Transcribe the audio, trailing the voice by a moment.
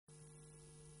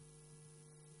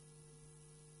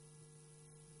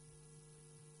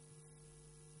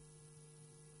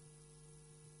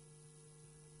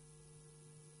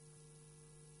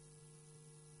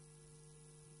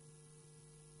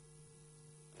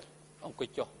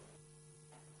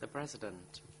The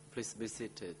President, please be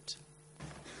seated.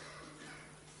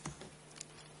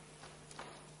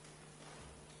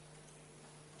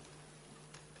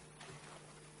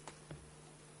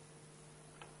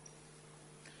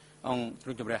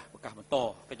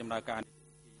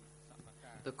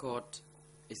 The court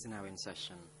is now in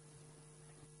session.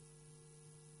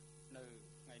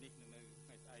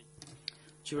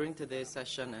 During today's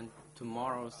session and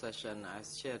tomorrow's session as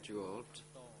scheduled,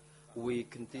 we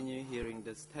continue hearing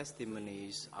the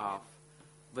testimonies of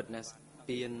witness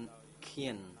Bien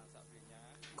Kien.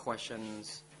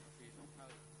 Questions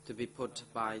to be put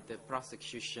by the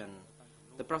prosecution.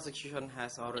 The prosecution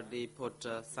has already put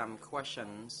some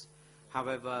questions.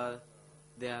 However,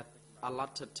 their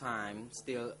allotted time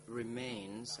still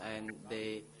remains, and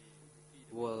they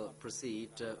will proceed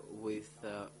with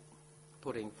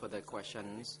putting further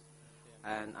questions,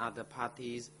 and other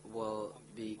parties will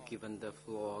be given the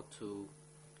floor to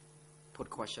put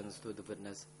questions to the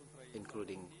witness,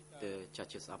 including the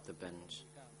judges of the bench.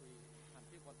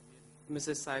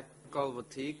 Mrs.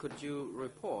 Saikolvati, could you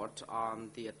report on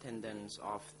the attendance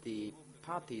of the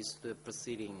parties to the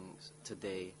proceedings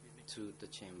today to the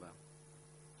chamber?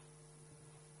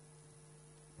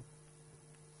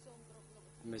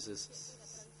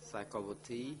 Mrs.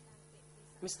 Saikolvati,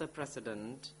 Mr.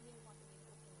 President,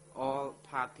 all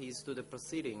parties to the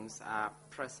proceedings are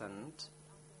present,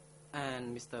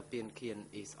 and Mr. Bien Kien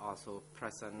is also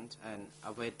present and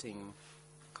awaiting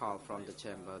call from the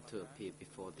chamber to appear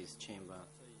before this chamber.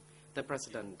 The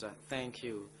President, thank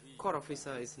you. Court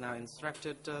officer is now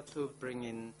instructed to bring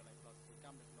in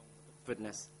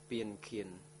witness Bien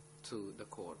Kien to the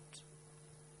court.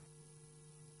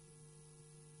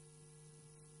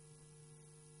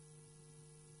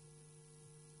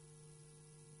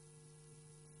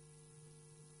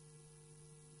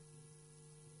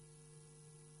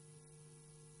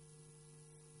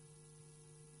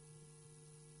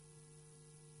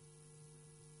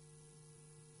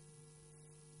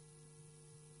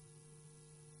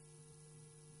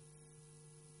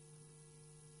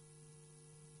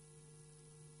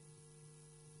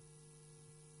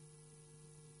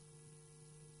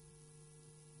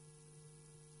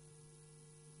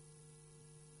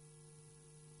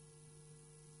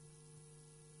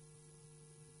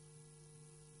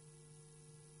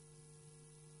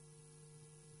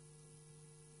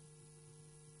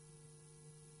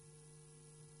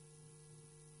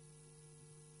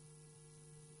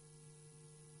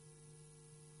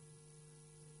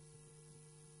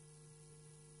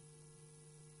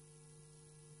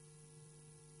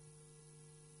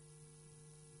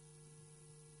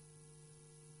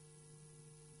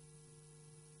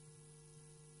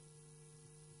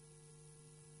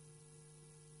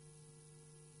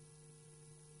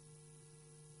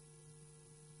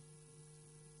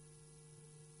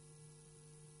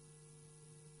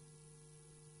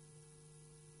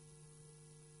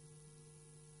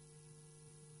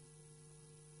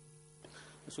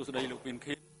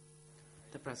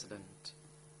 The President.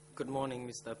 Good morning,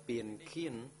 Mr. Bien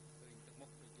Kien.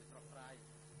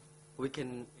 We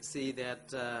can see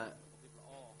that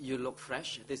you look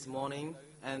fresh this morning,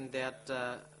 and that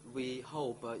we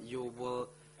hope you will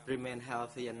remain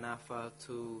healthy enough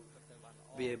to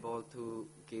be able to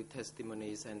give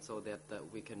testimonies, and so that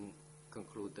we can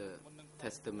conclude the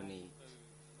testimony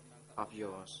of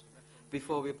yours.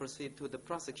 Before we proceed to the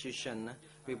prosecution,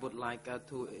 we would like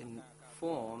to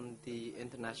inform the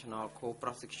International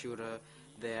Co-Prosecutor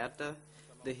that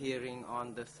the hearing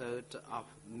on the 3rd of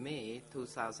May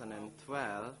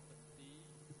 2012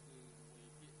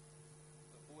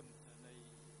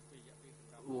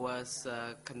 was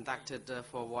conducted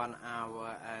for 1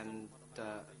 hour and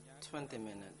 20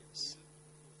 minutes.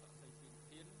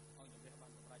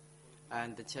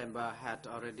 And the chamber had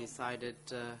already decided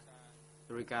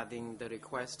regarding the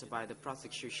request by the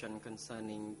prosecution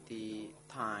concerning the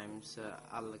times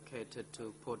allocated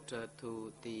to put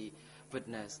to the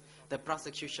witness. The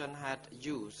prosecution had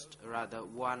used rather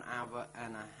 1 hour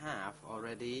and a half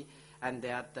already, and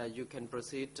that you can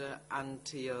proceed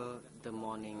until the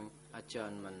morning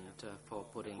adjournment for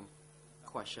putting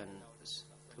questions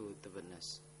to the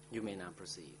witness. You may now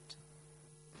proceed.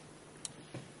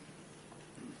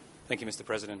 Thank you, Mr.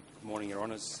 President. Good morning, Your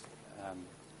Honours.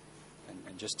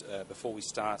 And just before we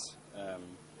start,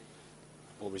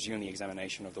 we'll resume the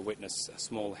examination of the witness, a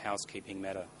small housekeeping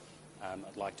matter.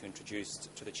 I'd like to introduce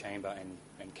to the Chamber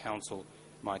and Counsel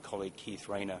my colleague Keith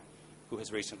Rayner, who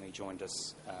has recently joined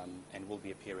us and will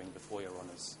be appearing before Your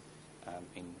Honours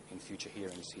in future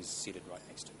hearings. He's seated right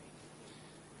next to me.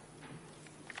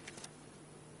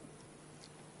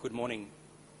 Good morning,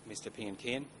 Mr. Bien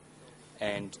Kien.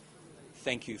 and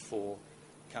thank you for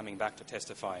coming back to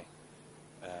testify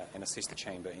and assist the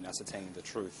chamber in ascertaining the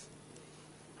truth.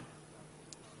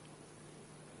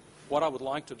 What I would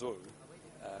like to do,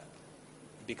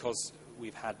 because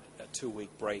we've had a 2-week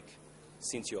break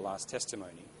since your last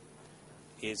testimony,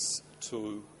 is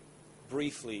to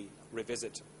briefly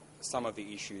revisit some of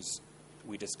the issues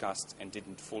we discussed and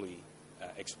didn't fully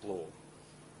explore,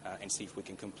 and see if we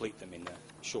can complete them in the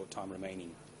short time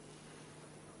remaining.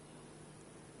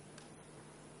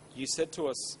 You said to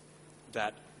us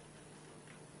that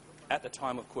at the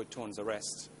time of Koit Tuan's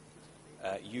arrest,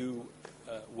 you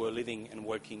were living and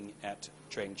working at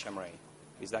Train Chamray.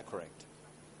 Is that correct?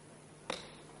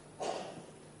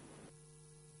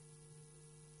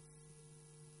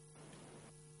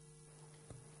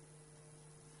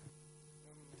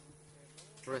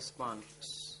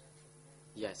 Response: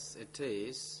 yes, it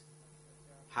is.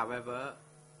 However,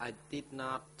 I did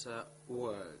not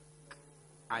work.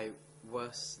 I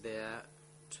was there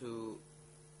to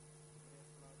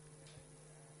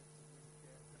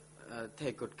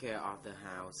take good care of the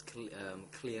house,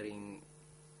 clearing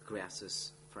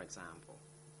grasses, for example.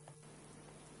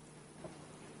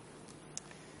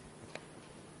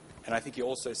 And I think you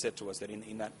also said to us that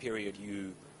in that period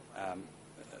you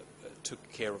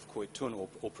took care of Koit Tuan,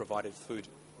 or provided food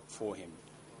for him.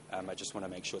 I just want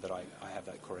to make sure that I have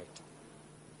that correct.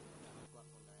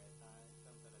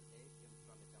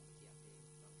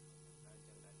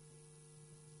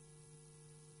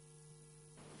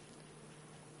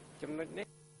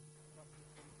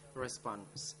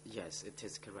 Response: yes, it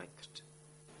is correct.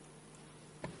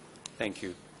 Thank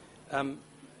you.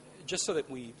 Just so that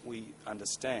we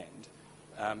understand,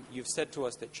 you've said to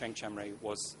us that Chang Chamray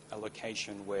was a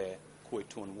location where Koit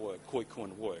Tuan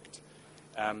worked.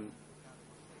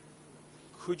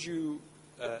 Could you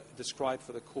describe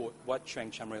for the court what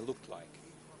Chang Chamray looked like?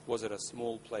 Was it a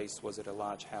small place? Was it a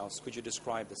large house? Could you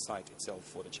describe the site itself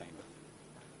for the chamber?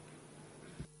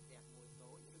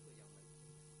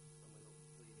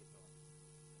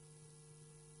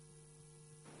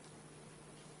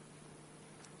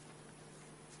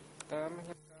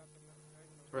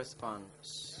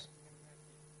 Response: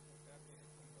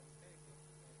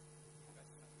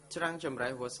 Trang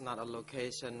Chamray was not a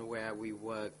location where we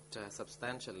worked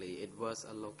substantially. It was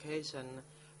a location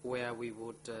where we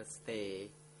would stay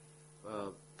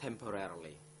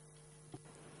temporarily.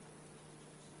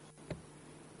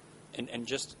 And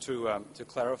just to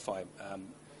clarify,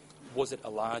 was it a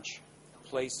large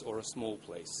place or a small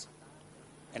place?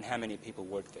 And how many people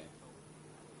worked there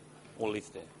or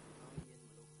lived there?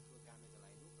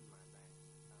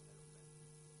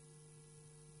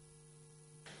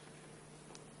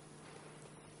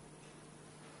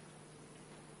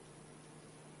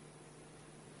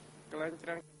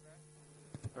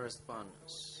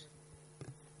 Response: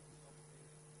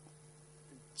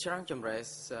 Trang Chamray,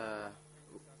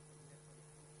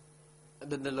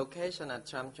 the location at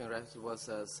Trang Chamray was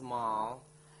small.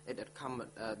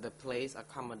 The place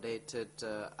accommodated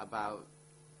about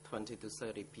 20 to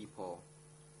 30 people.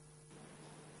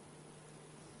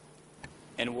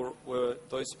 And were all of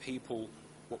those people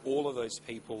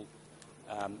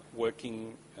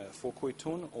working for Koit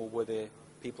Tuan, or were there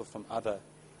people from other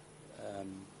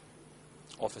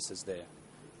offices there?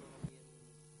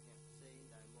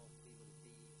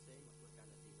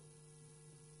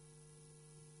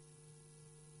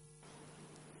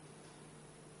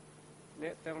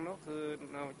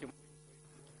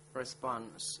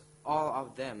 Response: all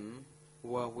of them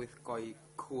were with Koit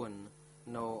Tuan,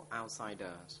 no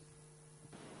outsiders.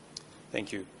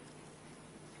 Thank you.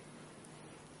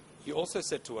 You also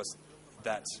said to us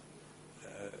that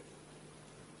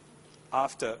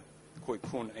after Koit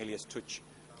Tuan alias Tuch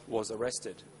was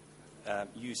arrested,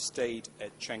 you stayed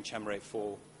at Chang Chamray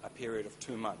for a period of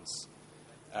 2 months.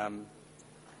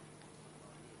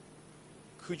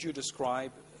 Could you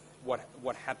describe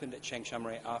what happened at Chang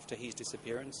Chamray after his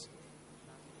disappearance?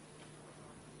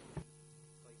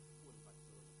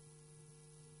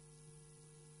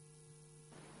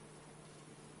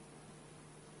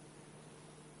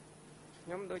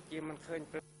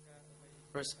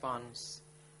 Response: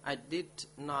 I did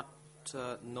not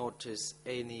notice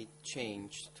any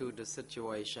change to the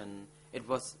situation. It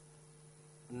was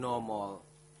normal.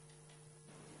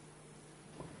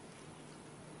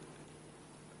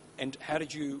 And how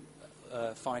did you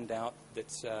find out that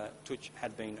Tuch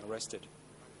had been arrested?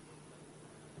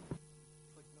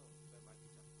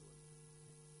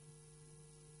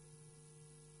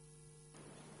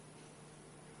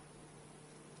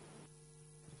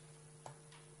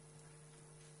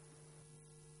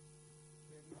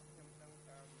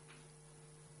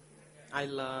 I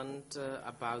learned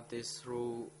about this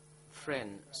through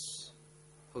friends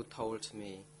who told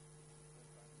me.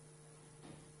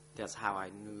 That's how I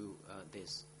knew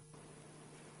this.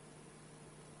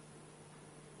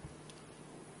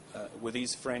 Were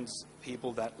these friends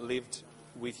people that lived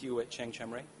with you at Chang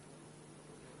Cham Ray?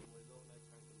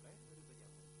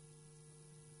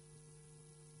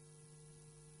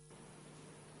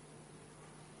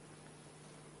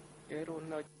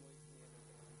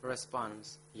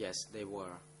 Response, yes, they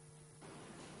were.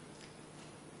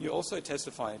 You also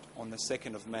testified on the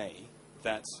 2nd of May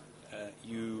that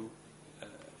you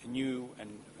knew and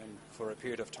for a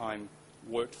period of time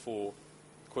worked for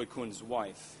Khoi Khun's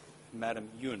wife, Madam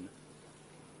Yun,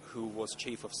 who was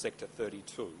chief of Sector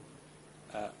 32.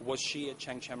 Was she at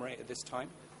Chang Cham Ray at this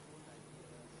time?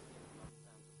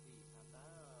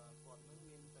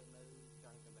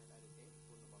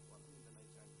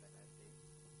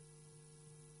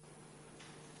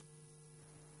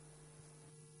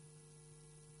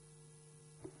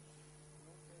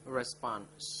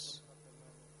 Response,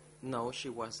 no, she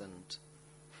wasn't.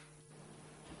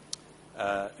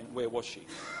 And where was she?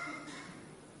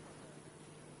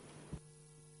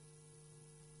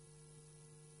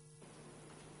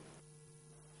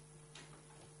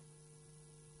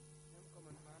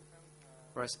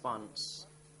 Response,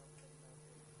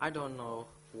 I don't know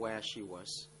where she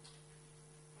was.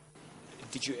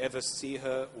 Did you ever see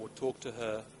her or talk to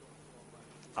her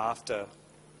after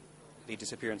the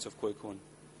disappearance of Khoi Khun?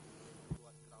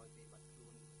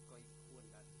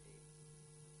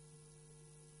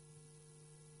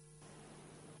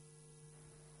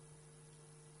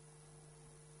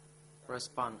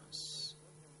 Response,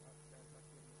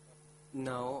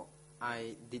 no,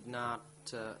 I did not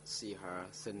see her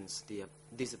since the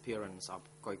disappearance of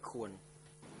Khoi Khun.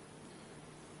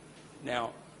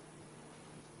 Now,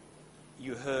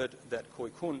 you heard that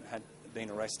Khoi Khun had been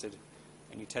arrested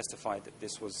and you testified that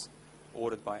this was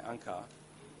ordered by Angkar.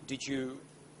 Did you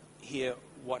hear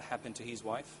what happened to his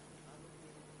wife?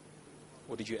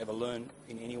 Or did you ever learn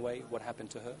in any way what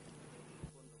happened to her?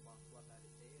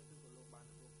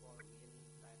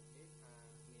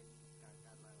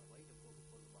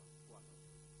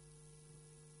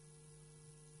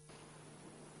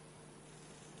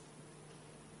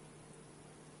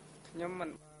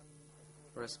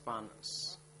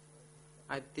 Response,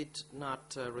 I did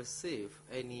not receive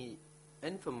any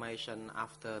information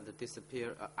after the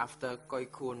after Khoi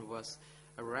Khun was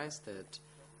arrested.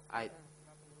 I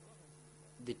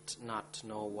did not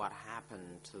know what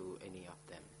happened to any of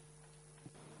them.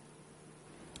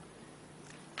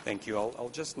 Thank you. I'll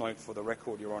just note for the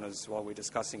record, Your Honours, while we're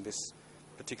discussing this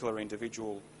particular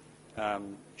individual,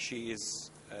 she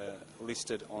is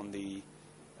listed on the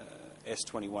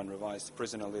S21 revised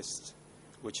prisoner list,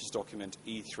 which is document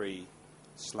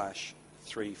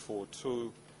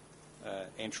E3/342,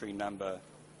 entry number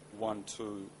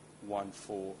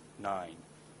 12149,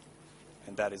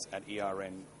 and that is at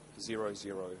ERN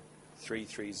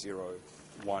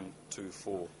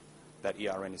 00330124. That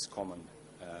ERN is common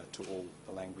to all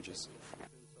the languages.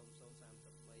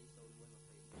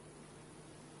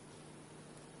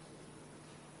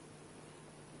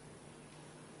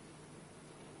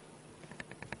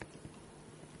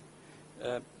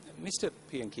 Mr.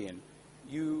 Piankian,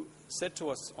 you said to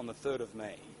us on the 3rd of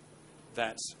May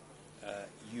that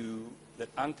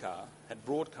that Angkar had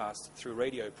broadcast through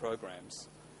radio programs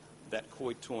that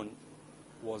Khoi Khun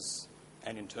was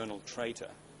an internal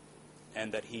traitor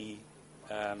and that he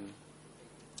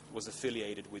was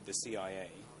affiliated with the CIA.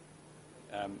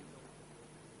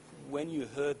 When you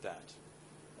heard that,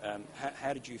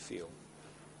 how did you feel?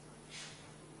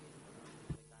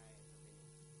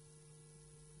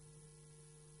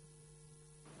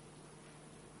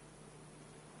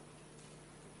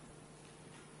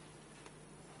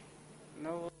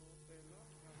 No.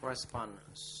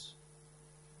 Response,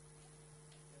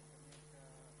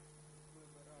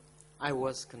 I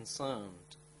was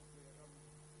concerned.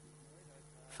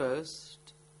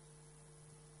 First,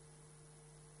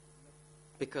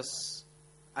 because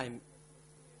I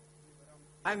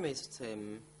missed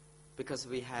him because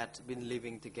we had been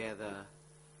living together,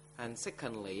 and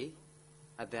secondly,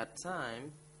 at that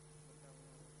time,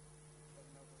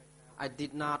 I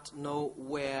did not know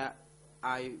where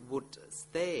I would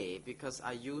stay because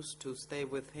I used to stay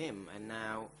with him, and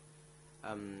now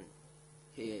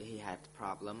he had a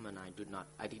problem, and I did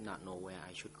not know where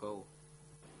I should go.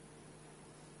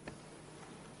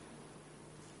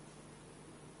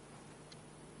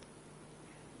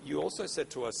 You also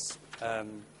said to us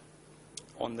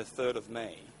on the 3rd of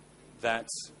May that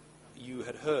you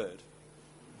had heard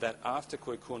that after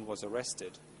Khoi Khun was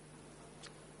arrested,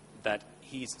 that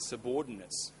his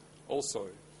subordinates also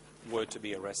were to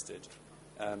be arrested.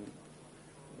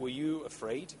 Were you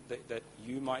afraid that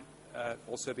you might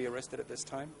also be arrested at this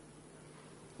time?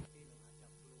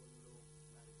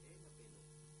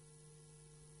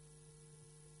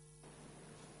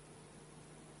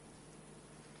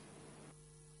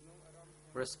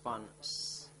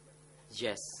 Response: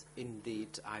 yes,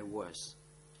 indeed I was.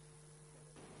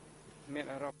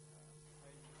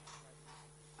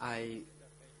 I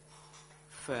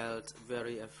felt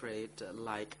very afraid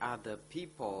like other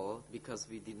people because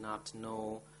we did not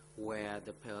know where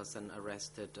the person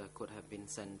arrested could have been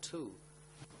sent to.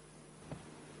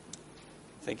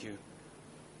 Thank you.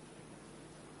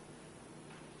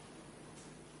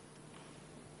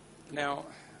 Now,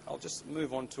 I'll just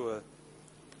move on to a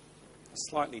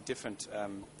slightly different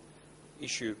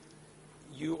issue.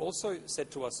 You also said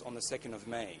to us on the 2nd of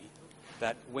May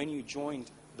that when you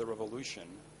joined the revolution,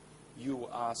 you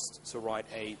were asked to write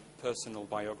a personal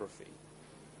biography.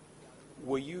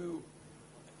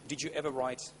 Did you ever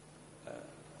write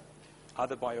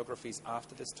other biographies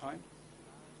after this time?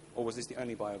 Or was this the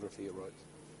only biography you wrote?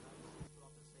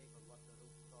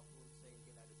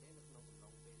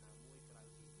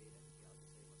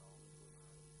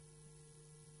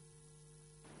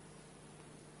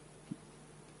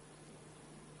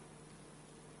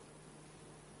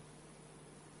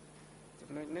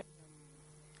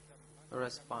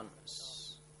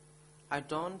 Response: I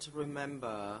don't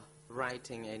remember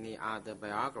writing any other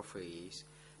biographies,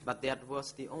 but that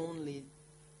was the only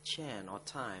chance or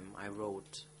time I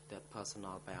wrote that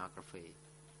personal biography.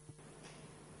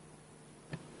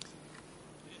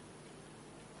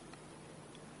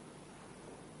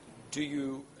 Do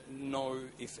you know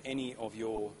if any of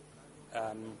your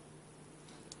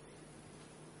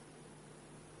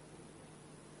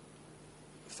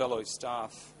fellow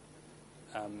staff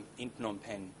in Phnom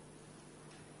Penh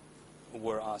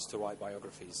were asked to write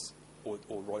biographies or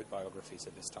wrote biographies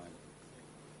at this time?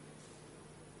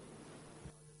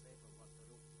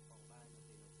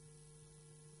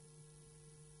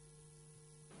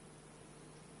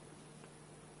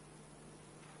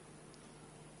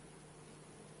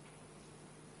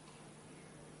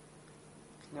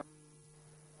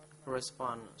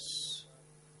 Response: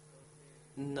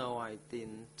 no, I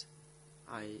didn't.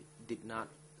 I did not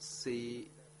see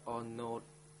or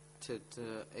noted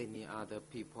any other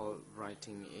people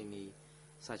writing any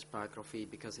such biography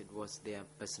because it was their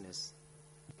business.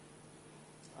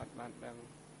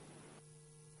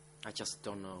 I just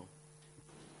don't know.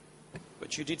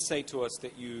 But you did say to us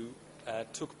that you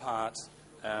took part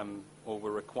or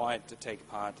were required to take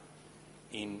part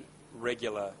in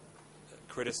regular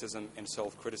criticism and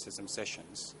self-criticism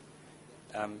sessions.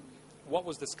 What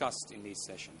was discussed in these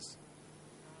sessions?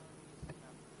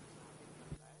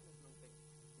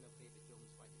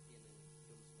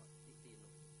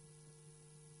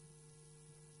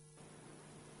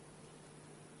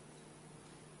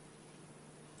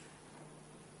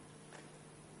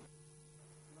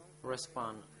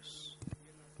 Response: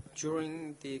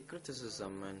 during the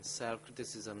criticism and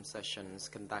self-criticism sessions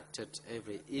conducted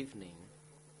every evening,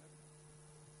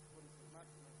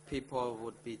 people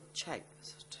would be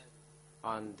checked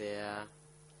on their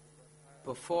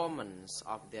performance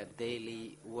of their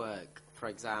daily work. For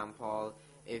example,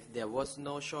 if there was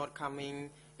no shortcoming,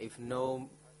 if no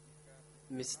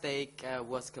mistake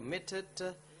was committed,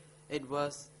 it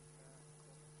was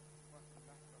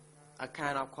a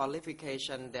kind of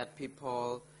qualification that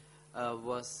people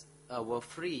were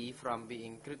free from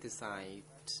being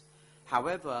criticized.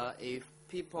 However, if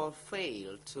people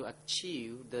fail to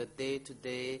achieve the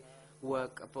day-to-day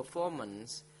work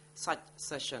performance, such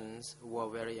sessions were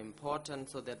very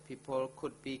important so that people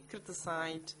could be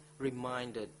criticized,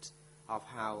 reminded of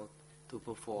how to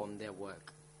perform their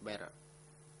work better.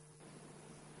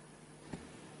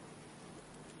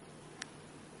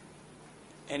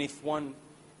 And if one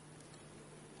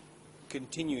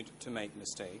continued to make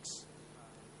mistakes,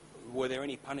 were there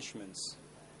any punishments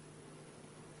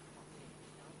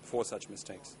for such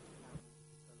mistakes?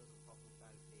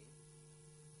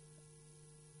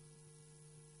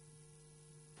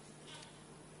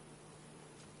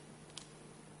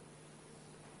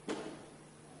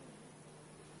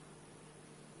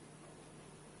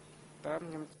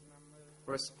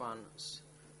 Response: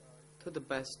 to the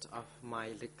best of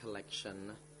my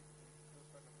recollection,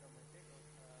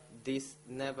 this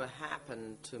never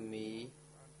happened to me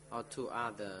or to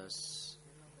others.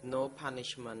 No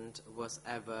punishment was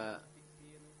ever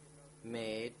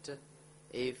made.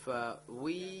 If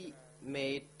we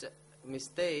made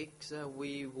mistakes,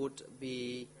 we would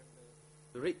be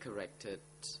recorrected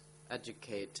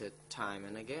educated time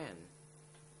and again.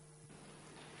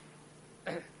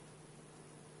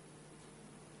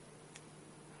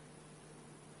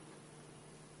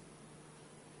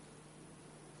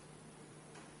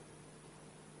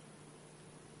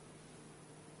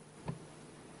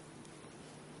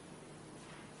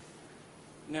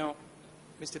 Now,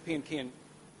 Mr. Pian Kian,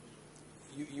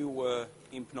 you were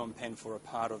in Phnom Penh for a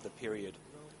part of the period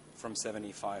from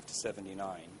 75 to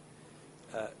 79.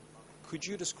 Could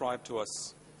you describe to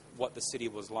us what the city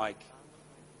was like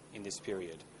in this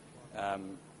period?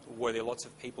 Were there lots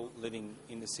of people living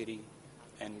in the city,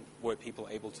 and were people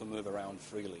able to move around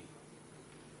freely?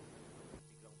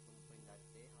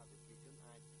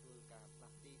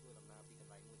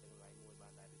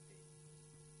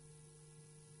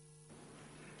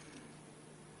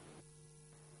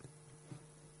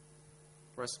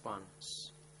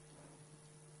 Response.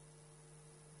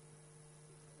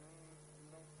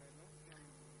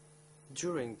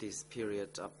 During this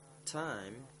period of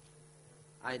time,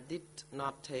 I did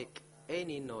not take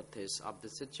any notice of the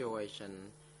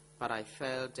situation, but I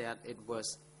felt that it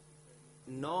was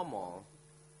normal.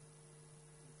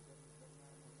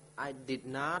 I did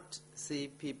not see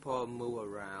people move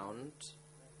around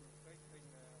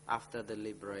after the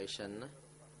liberation,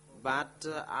 but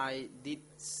I did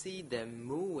see them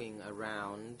moving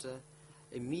around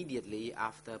immediately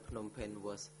after Phnom Penh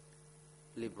was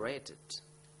liberated.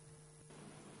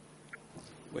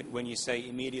 When you say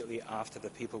immediately after the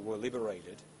people were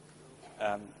liberated,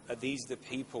 are these the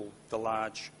people, the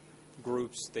large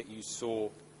groups that you saw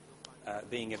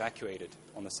being evacuated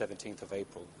on the 17th of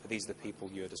April? Are these the people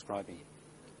you're describing?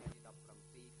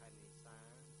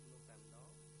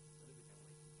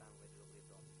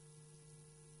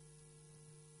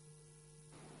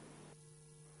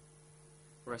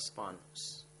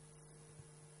 Response.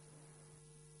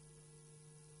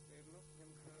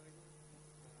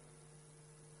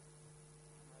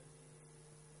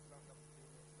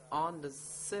 On the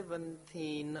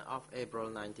 17th of April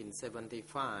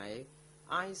 1975,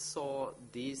 I saw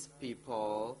these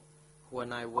people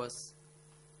when I was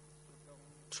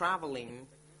traveling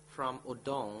from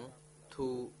Udong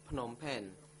to Phnom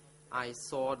Penh. I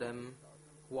saw them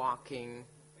walking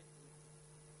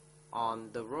on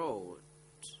the road,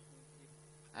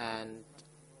 and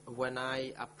when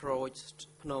I approached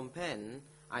Phnom Penh,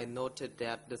 I noted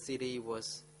that the city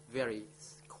was very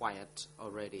quiet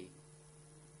already.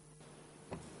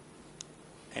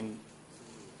 And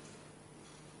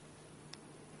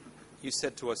you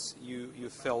said to us you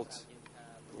felt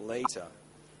later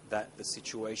that the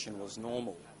situation was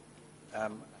normal.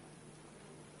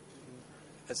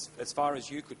 As far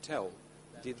as you could tell,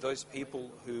 did those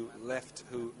people who left,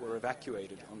 who were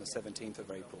evacuated on the 17th of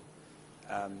April,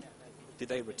 did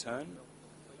they return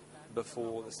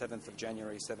before the 7th of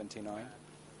January 79?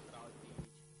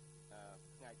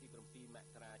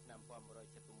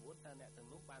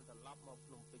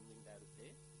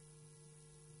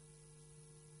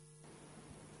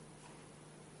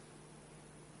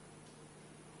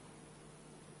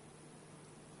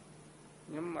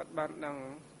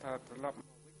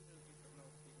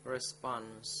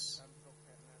 Response.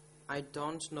 I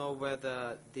don't know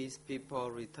whether these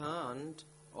people returned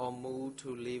or moved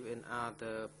to live in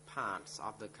other parts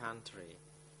of the country.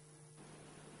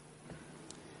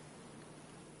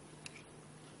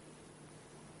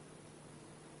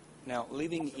 Now,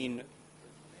 living in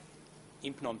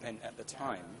Phnom Penh at the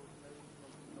time,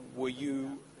 were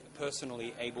you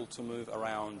personally able to move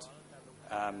around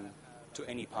to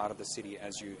any part of the city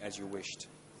as you wished?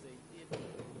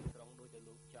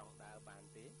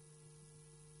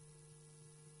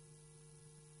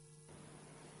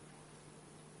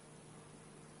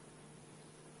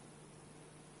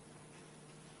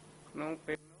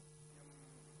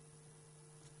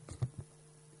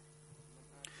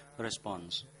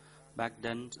 Response. Back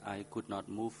then, I could not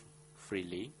move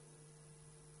freely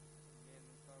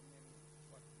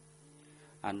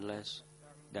unless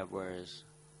there was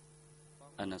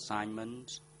an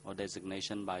assignment or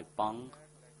designation by PONG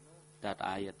that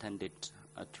I attended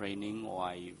a training or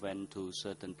I went to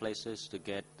certain places to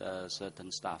get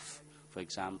certain stuff. For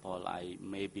example, I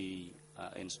may be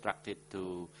instructed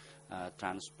to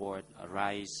transport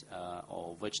rice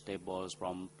or vegetables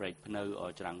from Prek Pneu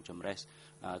or Trang Chomres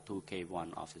to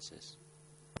K1 offices.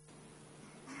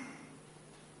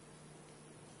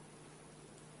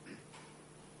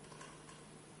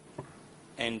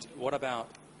 And what about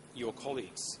your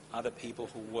colleagues, other people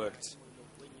who worked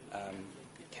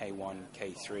K1,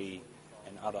 K3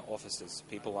 and other offices,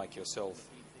 people like yourself?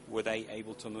 Were they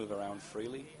able to move around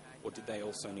freely, or did they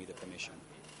also need a permission?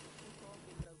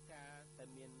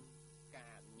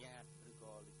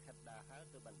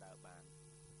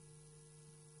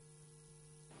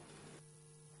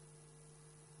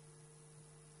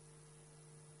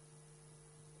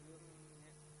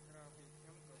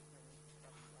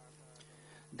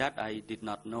 That I did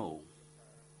not know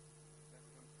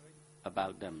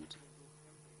about them,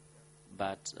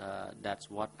 but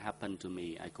that's what happened to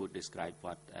me. I could describe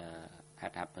what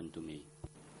had happened to me.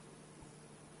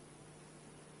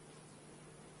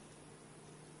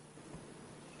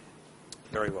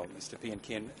 Very well, Mr. Pian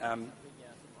Kien.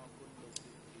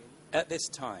 At this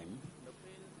time,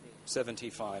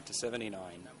 75 to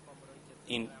 79,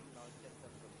 in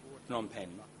Phnom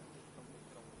Penh,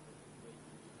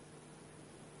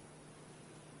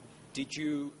 did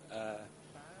you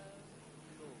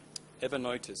ever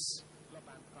notice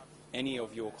any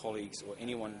of your colleagues or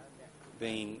anyone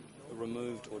being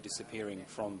removed or disappearing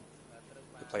from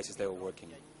the places they were working?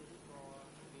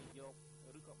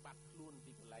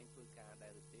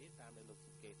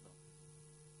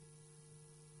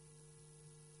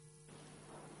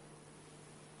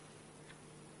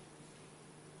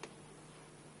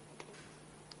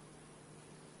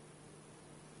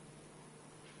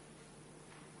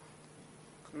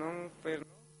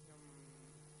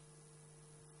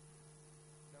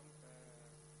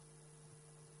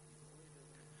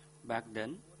 Back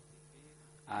then,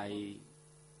 I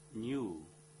knew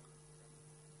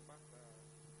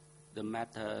the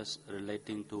matters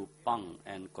relating to Pang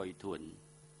and Koi Thun,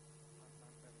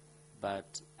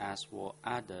 but as for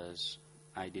others,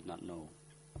 I did not know.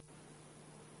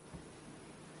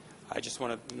 I just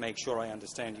want to make sure I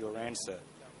understand your answer.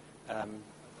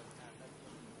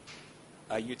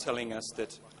 Are you telling us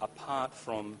that apart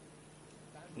from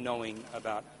knowing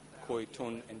about Koi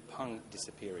Thun and Pang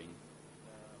disappearing,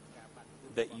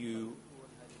 that you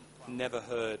never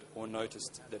heard or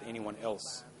noticed that anyone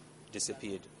else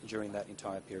disappeared during that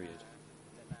entire period?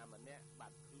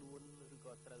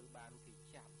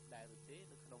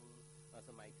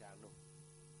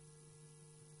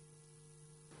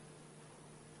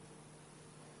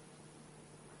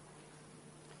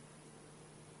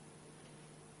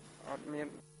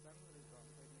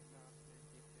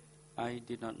 I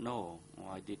did not know,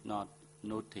 or I did not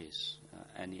notice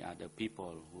any other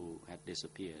people who had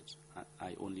disappeared.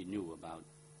 I only knew about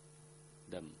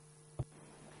them.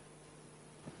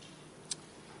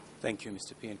 Thank you,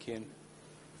 Mr. Pian Kien.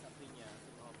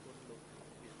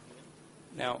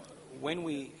 Now, when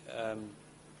we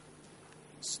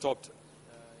stopped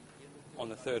on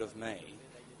the 3rd of May,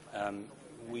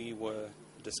 we were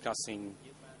discussing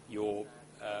your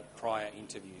prior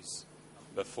interviews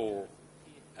before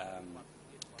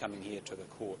coming here to the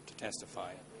court to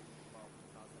testify.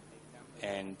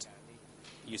 And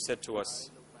you said to us,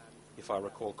 if I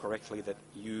recall correctly, that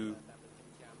you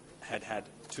had had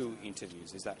 2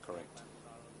 interviews. Is that correct?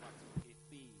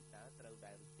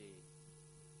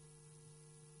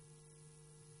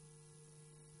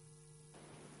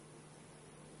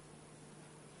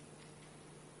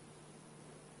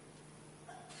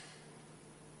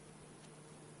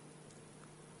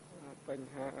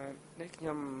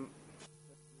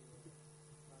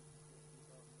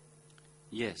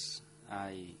 Yes,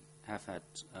 I have had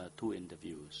 2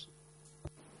 interviews.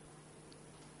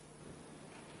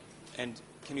 And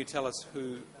can you tell us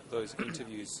who those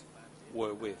interviews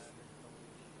were with?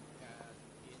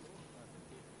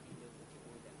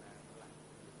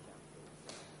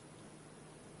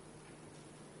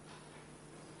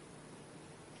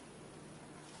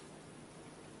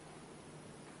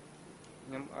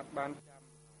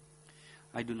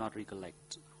 I do not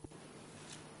recollect.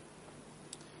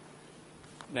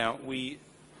 Now, we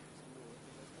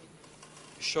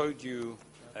showed you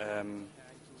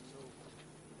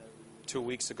 2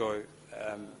 weeks ago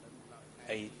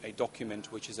a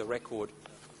document which is a record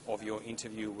of your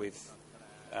interview with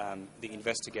the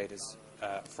investigators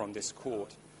from this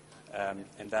court,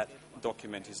 and that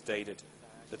document is dated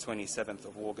the 27th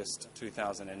of August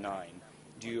 2009.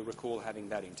 Do you recall having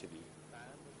that interview?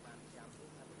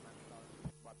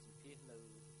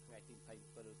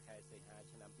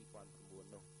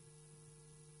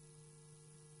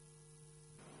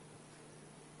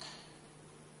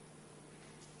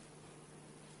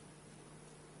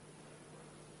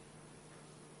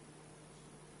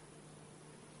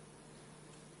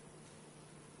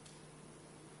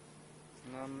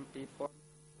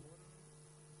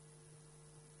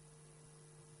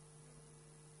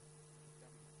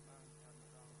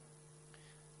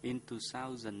 In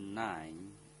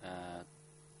 2009,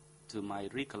 to my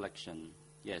recollection,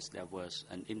 yes, there was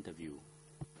an interview.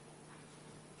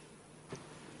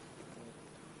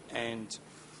 And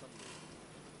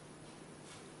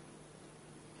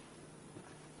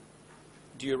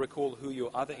do you recall who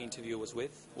your other interview was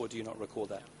with, or do you not recall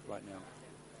that right now?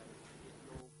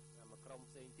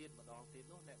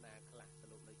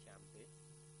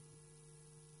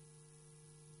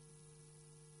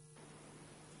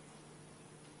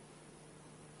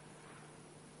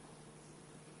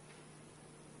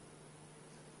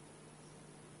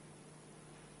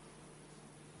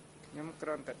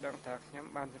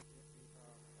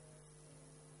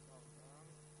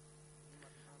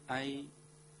 I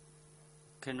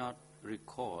cannot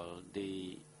recall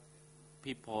the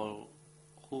people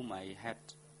whom I had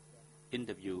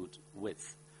interviewed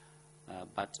with,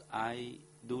 but I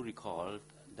do recall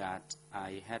that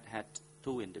I had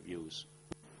 2 interviews.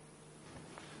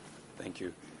 Thank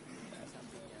you.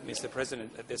 Mr.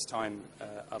 President, at this time,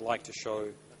 I'd like to show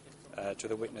to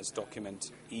the witness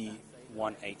document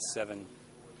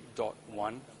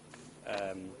E187.1.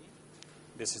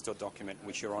 This is the document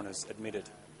which Your Honours admitted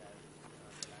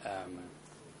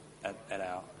at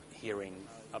our hearing,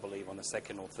 I believe, on the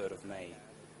 2nd or 3rd of May.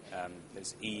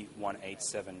 There's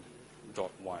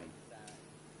E187.1.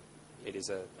 It is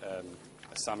a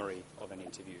summary of an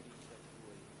interview.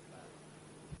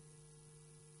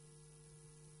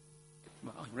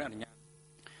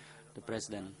 The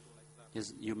President,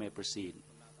 you may proceed.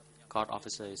 Court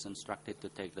officer is instructed to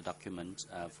take the document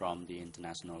from the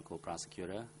international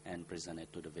co-prosecutor and present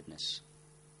it to the witness.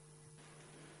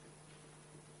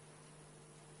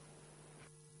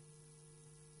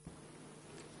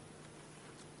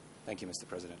 Thank you, Mr.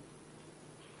 President.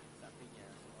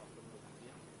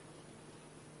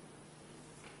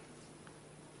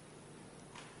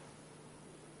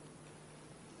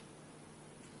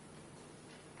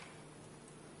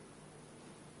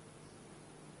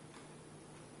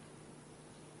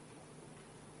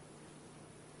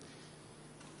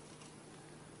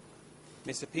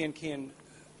 Mr. Pian Kian,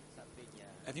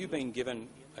 have you been given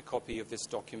a copy of this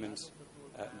document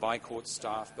by court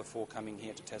staff before coming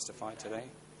here to testify today?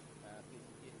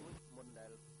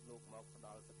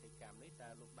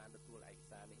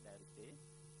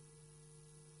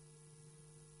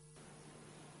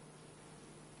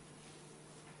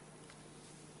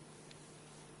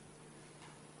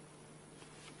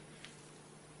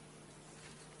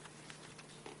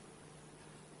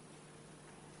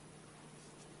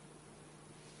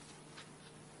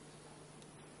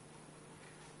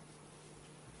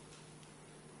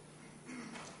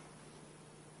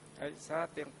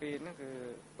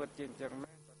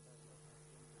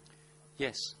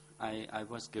 Yes, I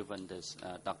was given this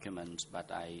document,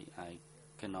 but I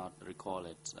cannot recall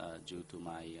it due to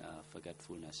my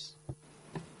forgetfulness.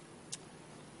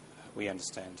 We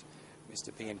understand,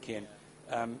 Mr. Pian Kian.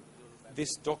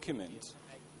 This document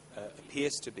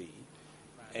appears to be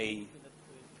a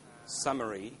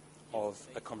summary of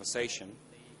a conversation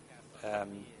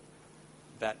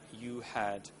that you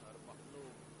had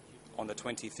on the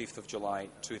 25th of July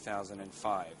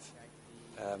 2005.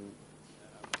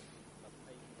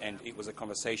 And it was a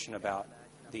conversation about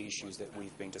the issues that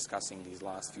we've been discussing these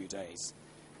last few days.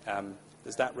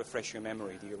 Does that refresh your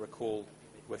memory? Do you recall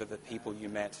whether the people you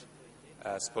met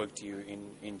spoke to you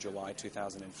in July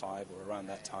 2005 or around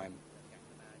that time?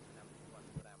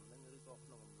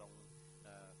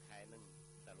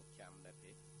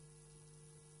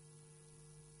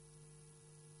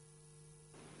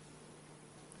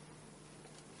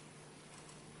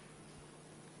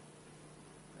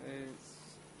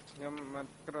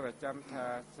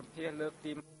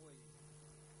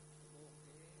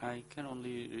 I can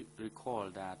only recall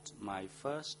that my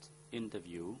first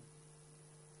interview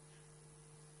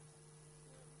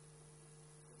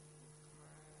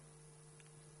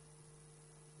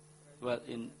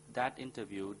in that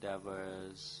interview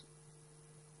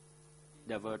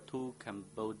there were 2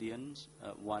 Cambodians,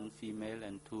 1 female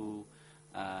and 2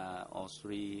 or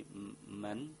 3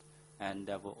 men, and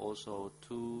there were also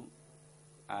 2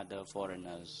 other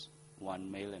foreigners, 1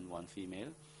 male and 1 female.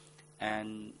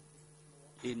 And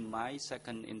in my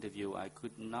second interview, I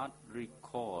could not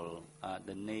recall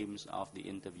the names of the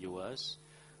interviewers.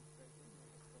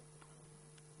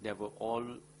 They were all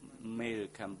male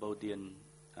Cambodian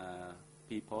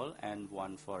people and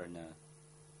 1 foreigner.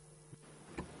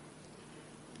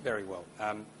 Very well.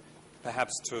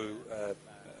 Perhaps to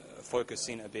focus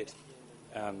in a bit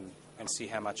and see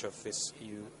how much of this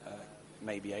you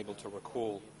may be able to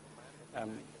recall.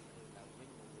 I'm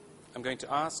going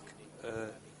to ask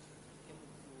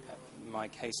my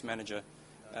case manager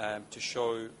to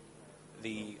show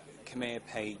the Khmer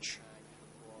page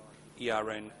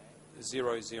ERN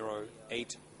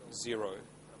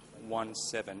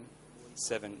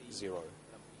 00801770.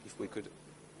 If we could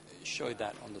show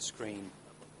that on the screen.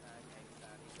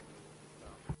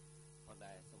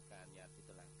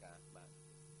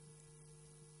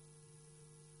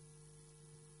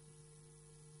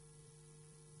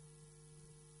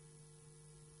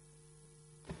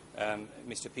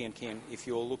 Mr. Pian Kian, if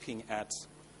you're looking at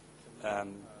a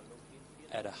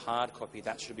hard copy,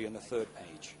 that should be on the third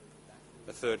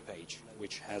page,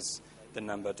 which has the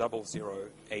number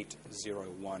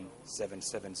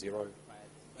 00801770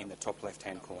 in the top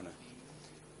left-hand corner.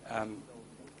 I'm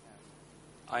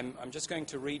just going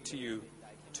to read to you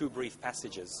two brief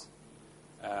passages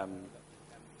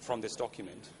from this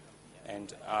document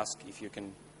and ask if you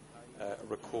can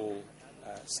recall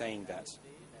saying that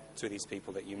to these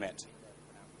people that you met.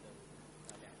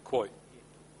 Quote,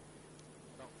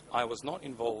 "I was not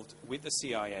involved with the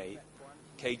CIA,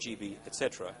 KGB,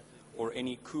 etc., or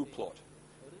any coup plot,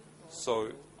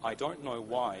 so I don't know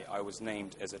why I was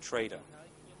named as a traitor.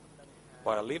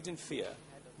 But I lived in fear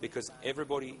because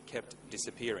everybody kept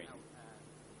disappearing.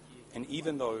 And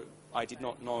even though I did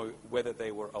not know whether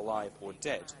they were alive or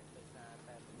dead,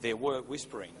 there were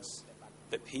whisperings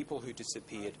that people who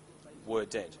disappeared were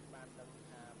dead."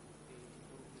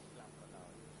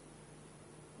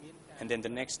 And then the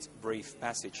next brief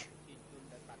passage,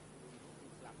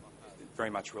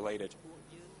 very much related.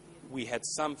 "We had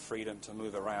some freedom to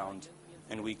move around,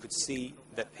 and we could see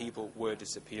that people were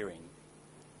disappearing.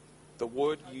 The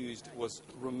word used was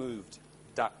removed,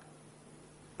 duck,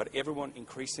 but everyone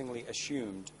increasingly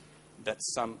assumed that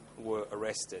some were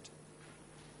arrested.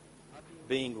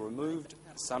 Being removed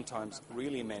sometimes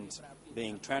really meant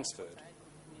being transferred,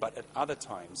 but at other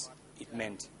times it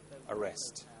meant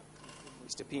arrest."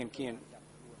 Mr. Pian Kian,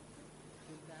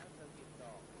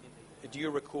 do you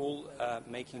recall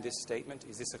making this statement?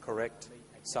 Is this a correct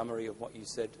summary of what you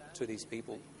said to these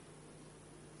people?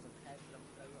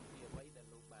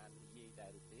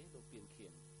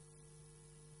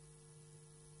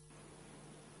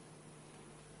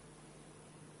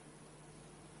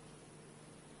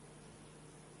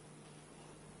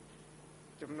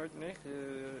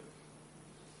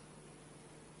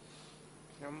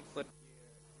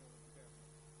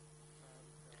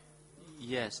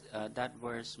 Yes, that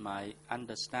was my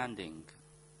understanding.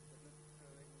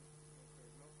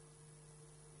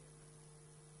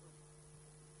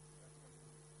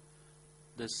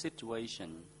 The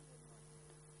situation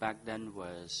back then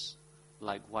was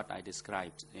like what I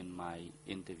described in my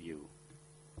interview.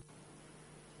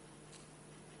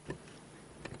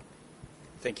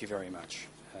 Thank you very much.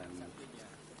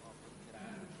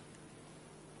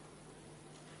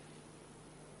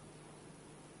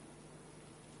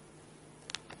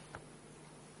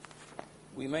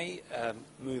 We may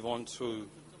move on to,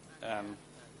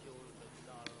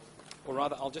 or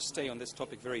rather, I'll just stay on this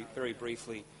topic very, very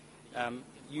briefly.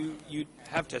 You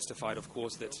have testified, of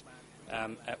course, that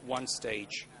at one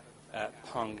stage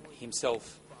Peng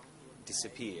himself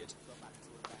disappeared.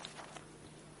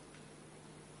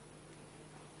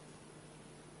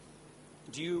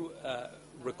 Do you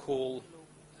recall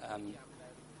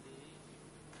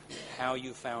how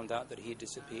you found out that he had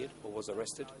disappeared or was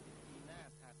arrested?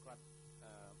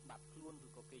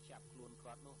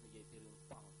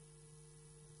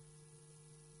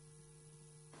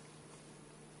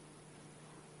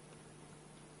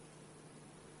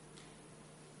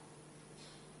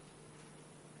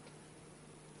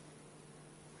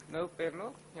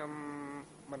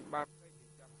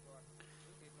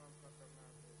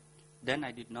 Then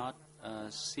I did not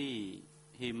see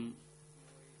him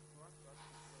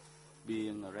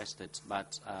being arrested,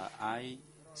 but I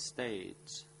stayed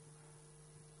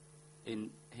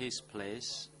in his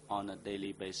place on a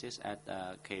daily basis at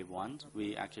K1.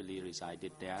 We actually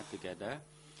resided there together,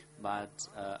 but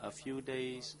a few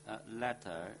days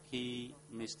later he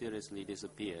mysteriously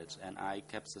disappeared, and I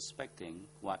kept suspecting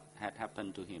what had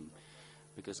happened to him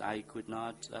because I could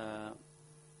not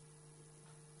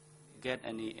get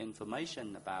any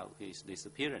information about his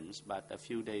disappearance. But a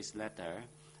few days later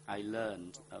I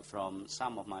learned from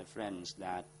some of my friends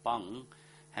that Peng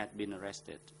had been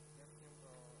arrested.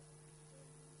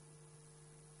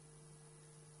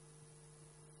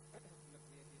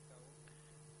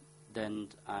 Then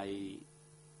I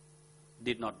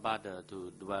did not bother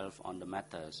to dwell on the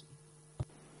matters.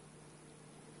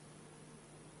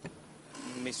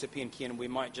 Mr. Pian Kian, we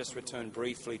might just return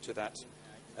briefly to that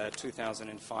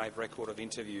 2005 record of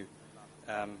interview.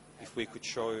 If we could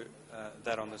show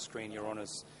that on the screen, Your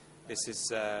Honours. This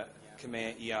is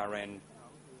Khmer ERN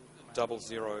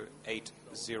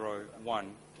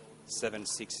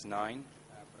 00801769.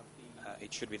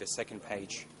 It should be the second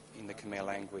page in the Khmer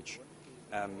language.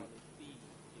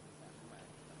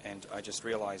 And I just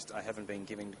realised I haven't been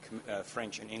giving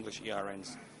French and English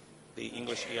ERNs. The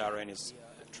English ERN is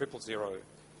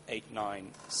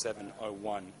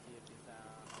 00089701,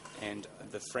 and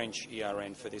the French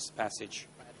ERN for this passage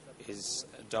is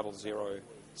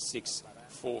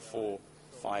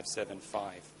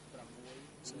 00644575.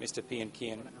 So, Mr. Pian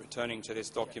Kian, returning to this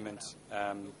document,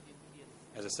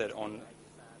 as I said, on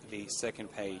the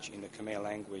second page in the Khmer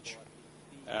language.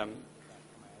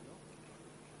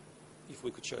 If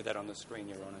we could show that on the screen,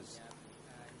 Your Honours.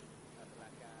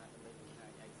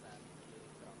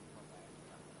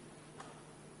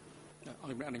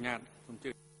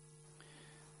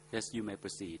 Yes, you may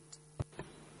proceed.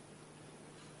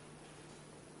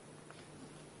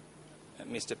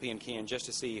 Mr. Pian Kian, just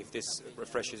to see if this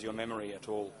refreshes your memory at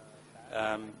all.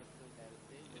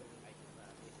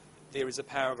 There is a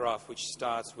paragraph which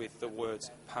starts with the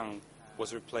words Pang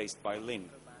was replaced by Lin,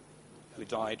 who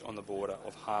died on the border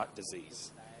of heart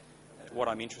disease. What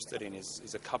I'm interested in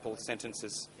is a couple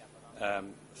sentences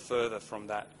further from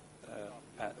that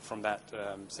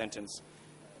sentence.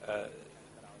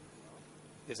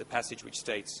 There's a passage which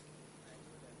states,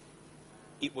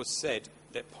 "It was said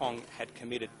that Pong had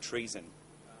committed treason.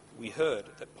 We heard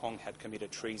that Pong had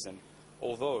committed treason,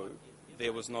 although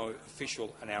there was no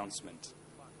official announcement."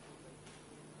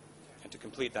 And to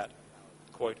complete that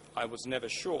quote, "I was never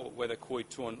sure whether Koi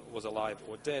Tuan was alive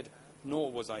or dead,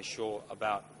 nor was I sure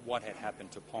about what had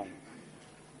happened to Pong."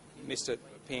 Mr.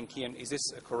 Pian Kian, is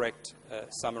this a correct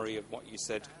summary of what you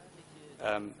said,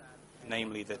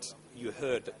 namely that you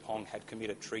heard that Pong had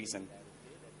committed treason,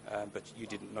 but you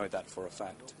didn't know that for a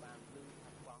fact?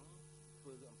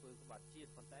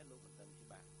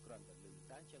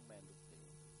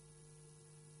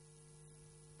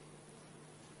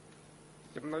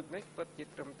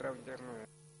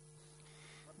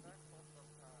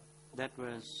 That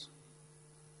was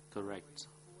correct.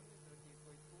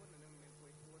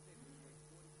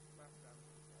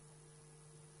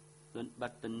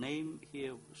 But the name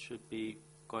here should be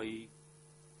Koi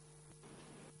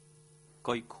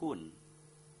Kun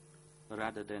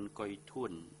rather than Koi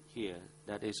Tun here.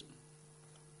 That is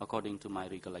according to my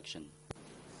recollection.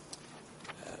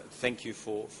 Thank you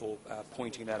for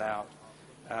pointing that out.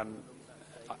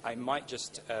 I might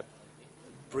just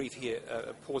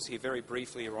pause here very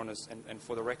briefly, Your Honours, and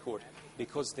for the record,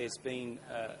 because there's been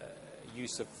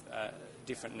use of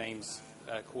different names,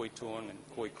 Koi Tuan and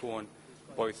Koi Kuan,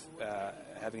 both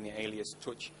having the alias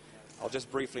Tuch. I'll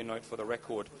just briefly note for the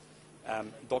record,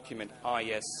 document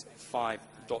IS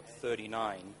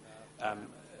 5.39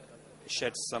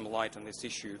 sheds some light on this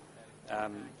issue. I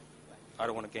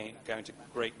don't want to go into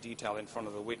great detail in front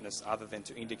of the witness other than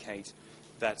to indicate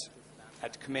that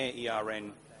at Khmer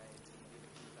ERN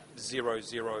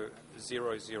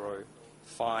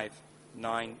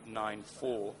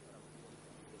 00005994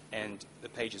 and the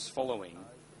pages following,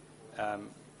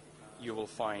 you will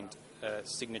find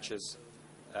signatures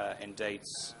and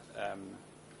dates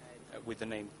with the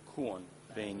name Kuon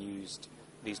being used.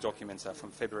 These documents are from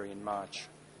February and March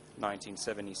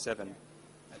 1977.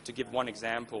 To give one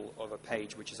example of a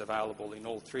page which is available in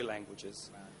all three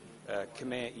languages,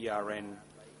 Khmer ERN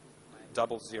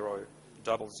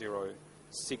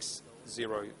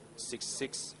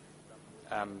 00006066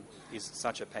 is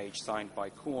such a page signed by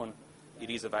Kuon. It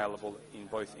is available in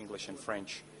both English and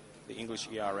French. The English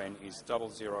ERN is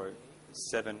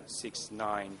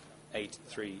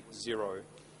 007698330,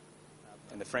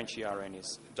 and the French ERN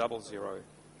is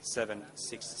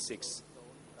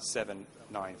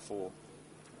 007666794.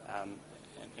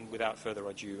 And without further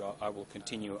ado, I will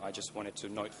continue. I just wanted to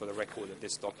note for the record that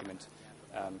this document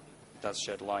does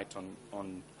shed light on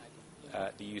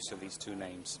the use of these two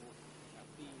names.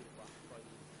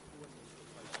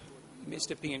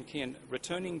 Mr. Pian Kian,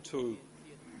 returning to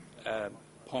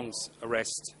Pong's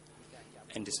arrest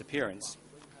and disappearance,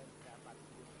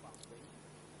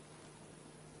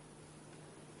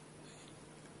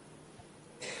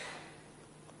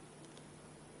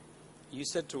 you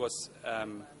said to us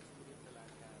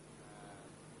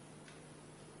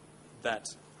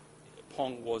that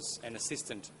Pong was an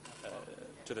assistant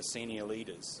to the senior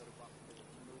leaders.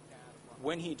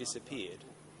 When he disappeared,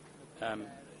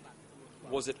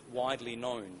 was it widely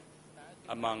known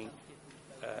among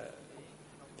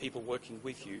people working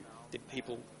with you? Did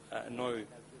people know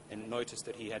and notice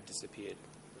that he had disappeared?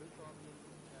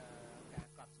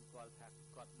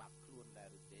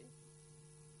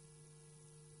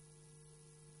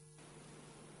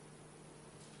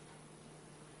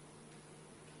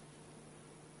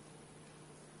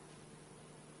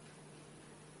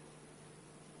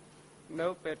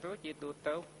 No, Pedro, you do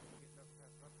tell.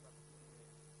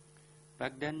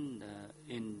 Back then,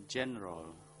 in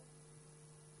general,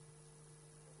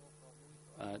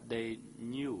 they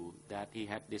knew that he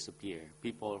had disappeared,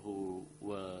 people who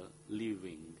were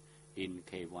living in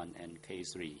K1 and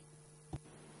K3.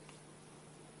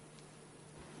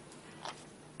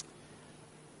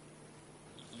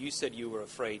 You said you were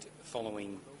afraid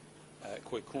following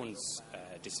Koi Kun's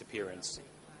disappearance.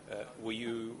 Were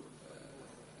you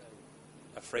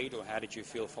afraid, or how did you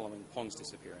feel following Pong's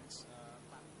disappearance?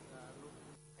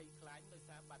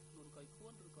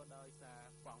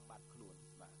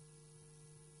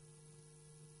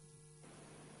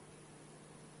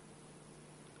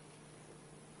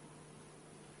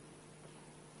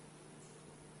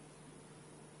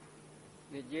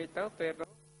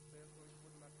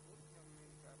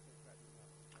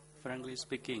 Frankly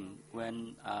speaking,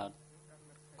 when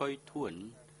Koi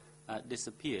Thun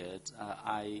disappeared,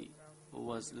 I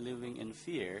was living in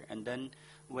fear, and then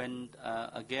when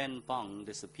again Pong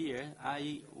disappeared,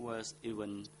 I was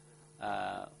even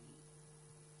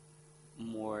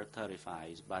more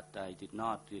terrified, but I did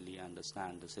not really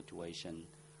understand the situation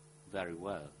very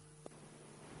well.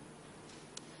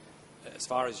 As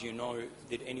far as you know,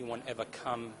 did anyone ever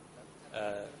come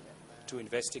to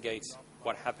investigate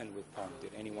what happened with Pong?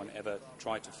 Did anyone ever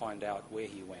try to find out where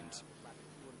he went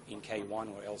in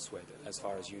K1 or elsewhere, as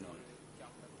far as you know?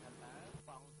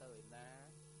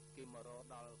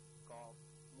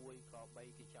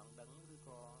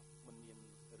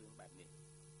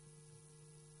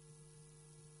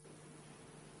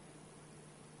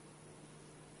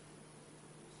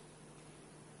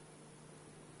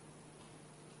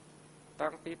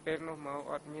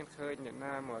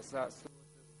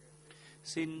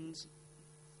 Since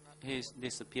his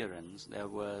disappearance, there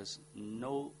was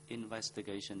no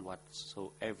investigation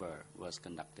whatsoever was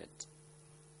conducted.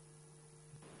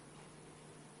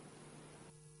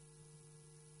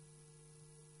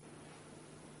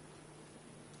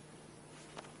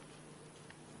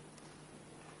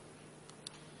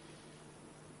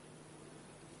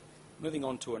 Moving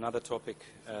on to another topic,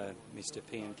 Mr.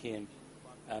 Pian Kian,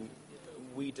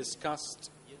 we discussed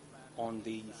on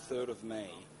the 3rd of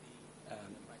May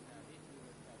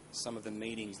some of the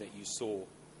meetings that you saw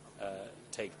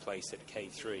take place at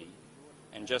K3.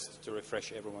 And just to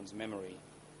refresh everyone's memory,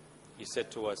 you said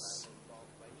to us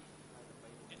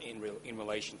in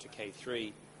relation to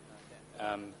K3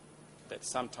 that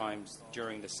sometimes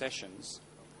during the sessions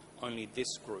only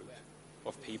this group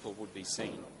of people would be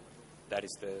seen, that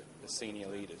is the senior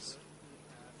leaders.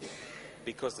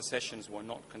 Because the sessions were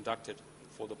not conducted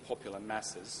for the popular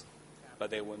masses, but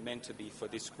they were meant to be for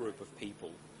this group of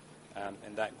people.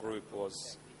 And that group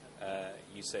was,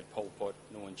 you said, Pol Pot,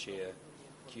 Nguyen Chia,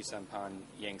 Khieu Samphan,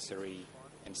 Yang Sari,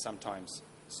 and sometimes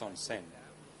Son Sen.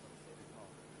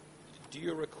 Do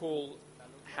you recall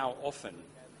how often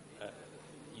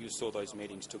you saw those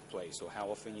meetings took place, or how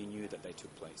often you knew that they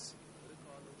took place?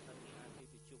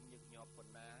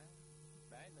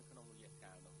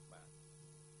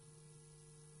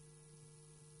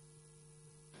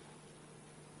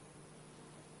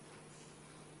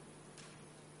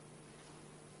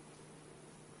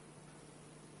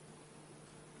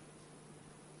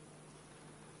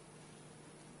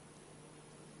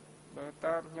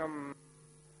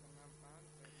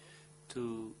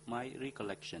 To my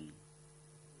recollection,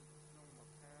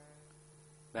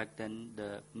 back then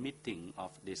the meeting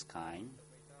of this kind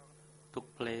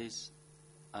took place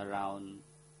around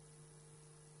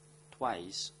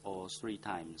twice or 3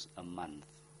 times a month.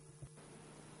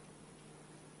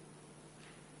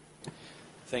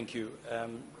 Thank you.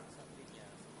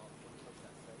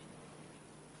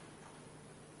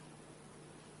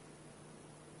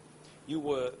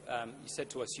 You said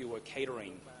to us you were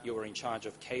catering, you were in charge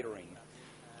of catering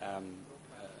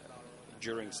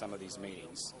during some of these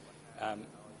meetings.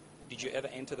 Did you ever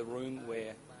enter the room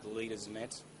where the leaders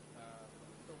met?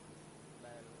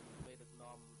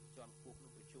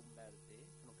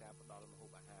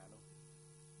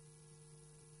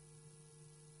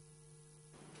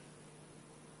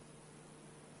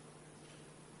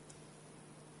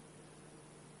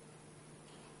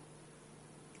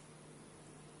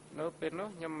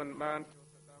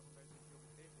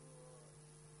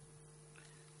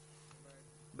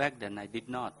 Back then I did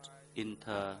not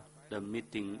enter the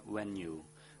meeting venue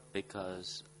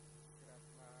because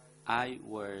I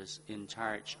was in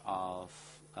charge of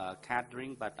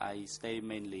catering, but I stay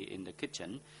mainly in the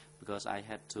kitchen because I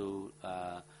had to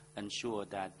ensure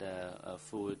that the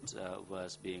food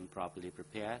was being properly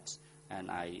prepared, and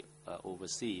I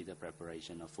oversee the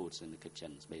preparation of foods in the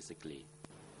kitchens, basically.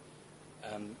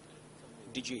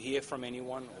 Did you hear from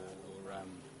anyone, or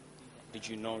did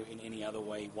you know in any other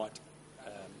way what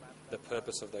the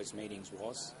purpose of those meetings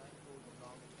was?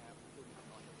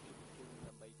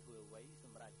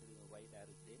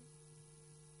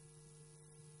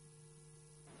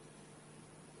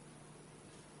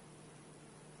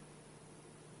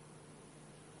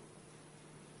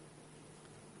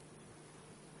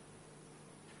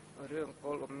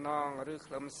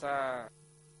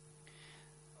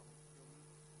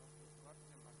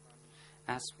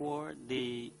 As for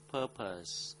the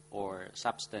purpose or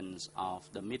substance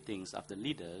of the meetings of the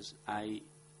leaders, I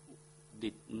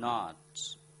did not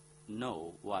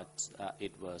know what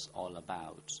it was all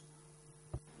about.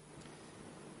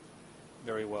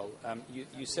 Very well.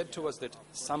 You said to us that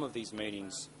some of these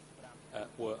meetings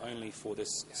were only for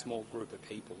this small group of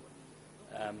people.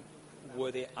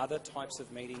 Were there other types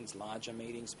of meetings, larger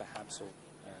meetings perhaps, or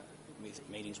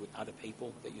meetings with other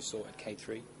people that you saw at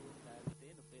K3?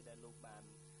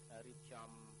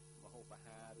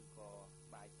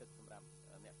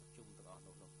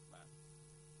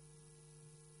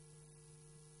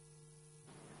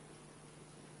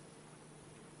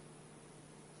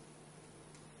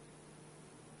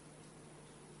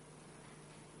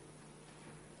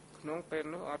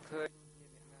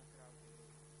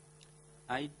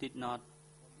 I did not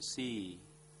see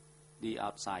the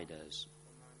outsiders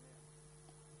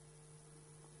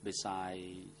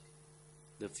beside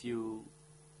the few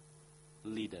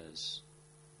leaders.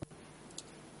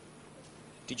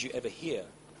 Did you ever hear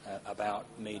about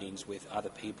meetings with other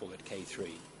people at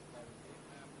K3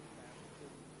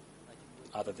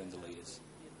 other than the leaders?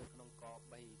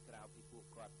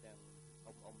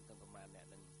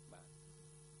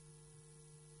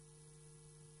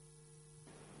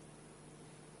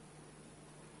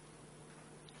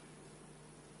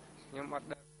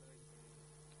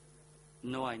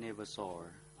 No, I never saw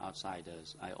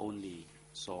outsiders. I only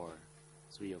saw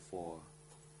 3 or 4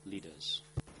 leaders.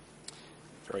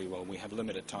 Very well. We have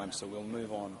limited time, so we'll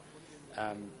move on.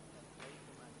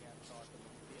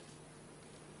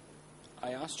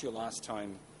 I asked you last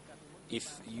time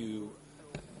if you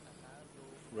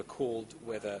recalled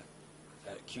whether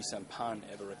Khieu Samphan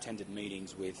ever attended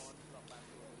meetings with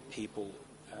people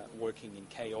working in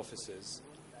K offices.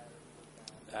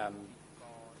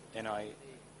 And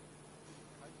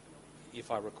if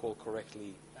I recall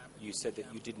correctly, you said that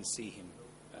you didn't see him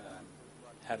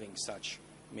having such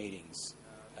meetings.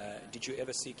 Did you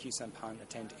ever see Khieu Samphan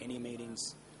attend any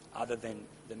meetings other than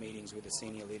the meetings with the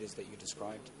senior leaders that you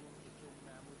described?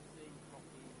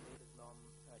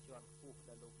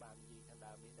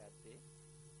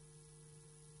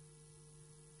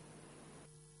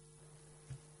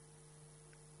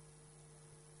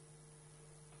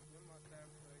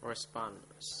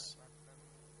 Response: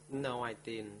 No, I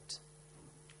didn't.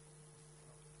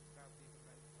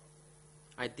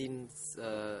 I didn't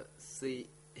see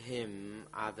him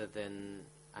other than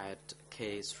at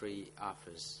K3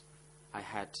 office. I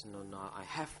have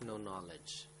no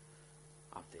knowledge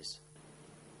of this.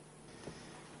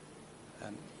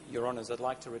 Your Honours, I'd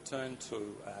like to return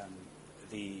to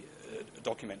the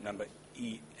document number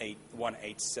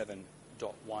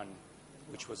E187.1,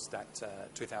 which was that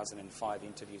 2005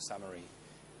 interview summary,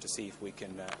 to see if we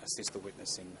can assist the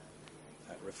witness in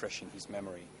refreshing his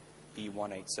memory.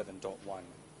 E187.1.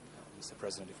 Mr.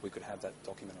 President, if we could have that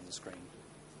document on the screen.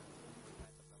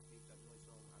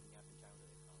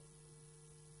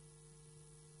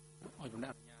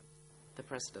 The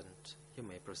President, you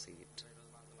may proceed.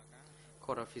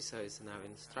 Court officer is now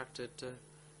instructed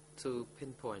to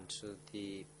pinpoint to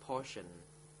the portion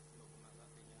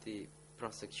the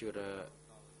prosecutor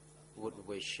would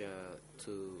wish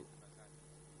to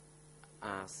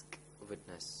ask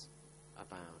witness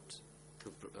about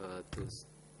to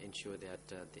ensure that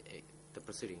the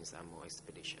proceedings are more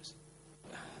expeditious.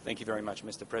 Thank you very much,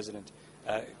 Mr. President.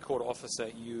 Court officer,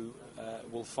 you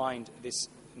will find this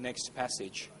next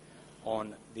passage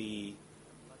on the,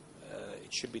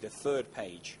 it should be the 3rd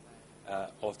page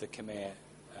of the Khmer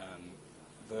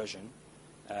version,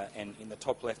 and in the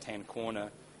top left-hand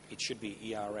corner it should be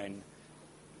ERN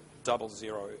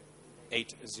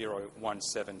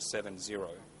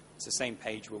 00801770. It's the same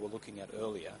page we were looking at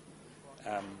earlier.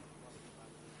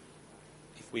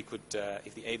 If we could,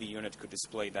 if the AV unit could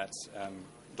display that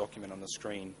document on the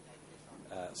screen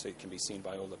so it can be seen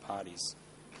by all the parties.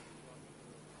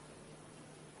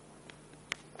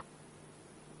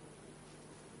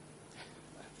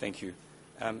 Thank you.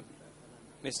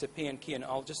 Mr. Pian Kian,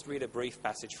 I'll just read a brief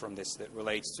passage from this that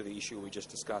relates to the issue we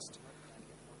just discussed.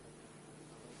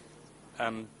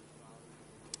 And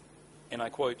I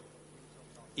quote,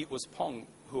 "It was Pong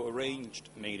who arranged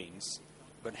meetings,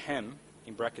 but Ham,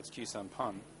 in brackets Khieu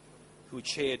Samphan, who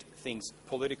chaired things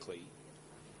politically,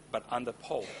 but under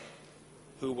Pol,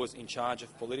 who was in charge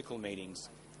of political meetings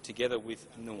together with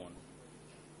Nuon."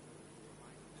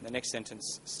 And the next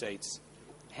sentence states,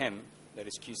 "Ham," that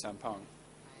is Khieu Samphan,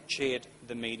 "chaired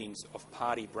the meetings of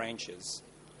party branches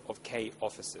of K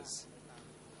officers."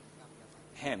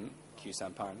 Ham, Khieu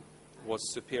Samphan,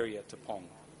 was superior to Pong.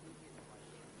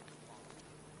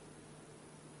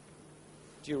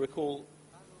 Do you recall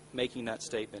making that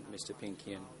statement, Mr.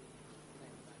 Pinkian?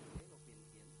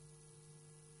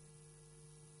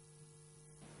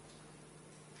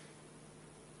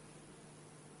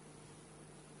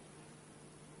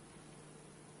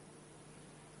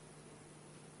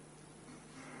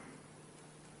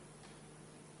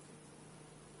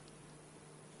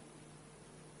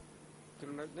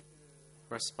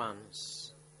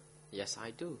 Response: yes,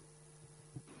 I do.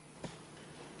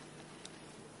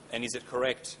 And is it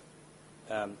correct,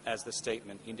 as the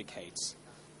statement indicates,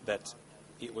 that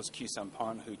it was Khieu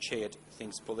Samphan who chaired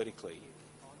things politically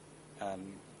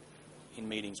in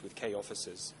meetings with K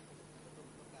officers,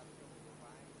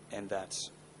 and that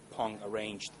Pong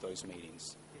arranged those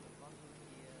meetings?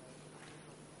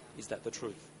 Is that the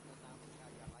truth?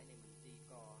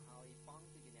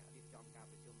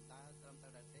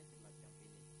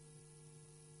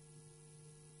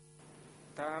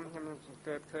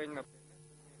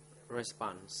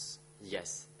 Response: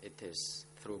 yes, it is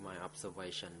through my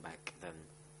observation back then.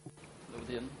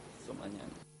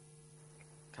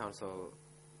 Counsel,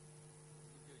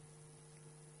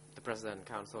 the President,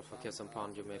 Counsel for Khieu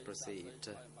Samphan, you may proceed.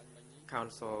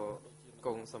 Counsel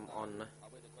Kong Samon,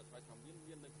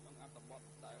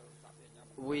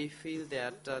 we feel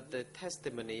that the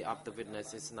testimony of the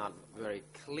witness is not very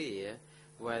clear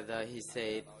whether he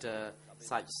said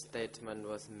such statement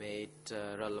was made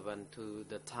relevant to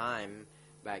the time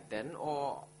back then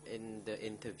or in the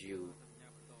interview.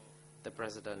 The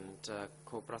President,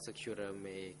 co-prosecutor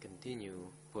may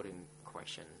continue putting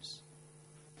questions.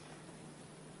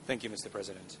 Thank you, Mr.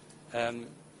 President.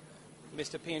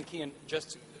 Mr. Pinkian,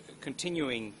 just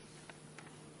continuing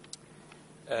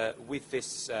with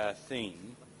this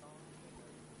theme,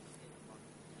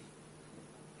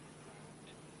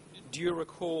 do you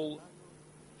recall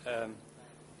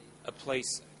a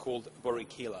place called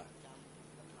Borikila?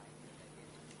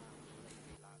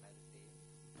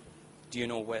 Do you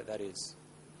know where that is?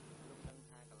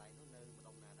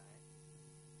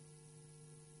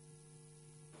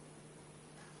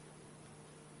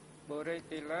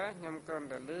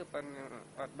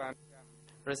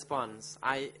 Response: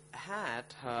 I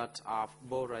had heard of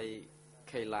Borei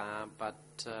Kela, but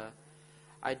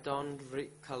I don't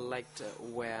recollect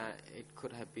where it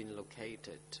could have been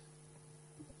located.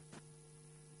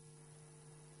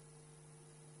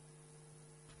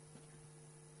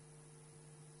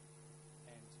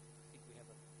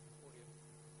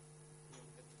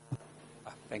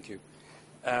 Thank you.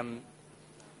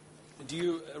 Do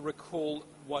you recall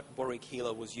what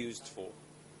Borikila was used for?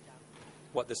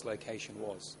 What this location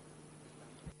was?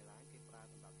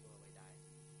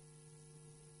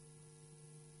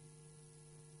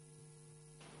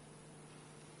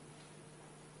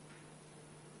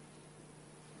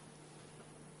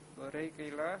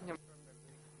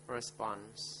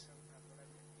 Response: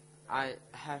 I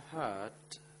have heard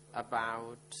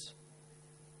about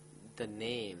the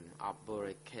name of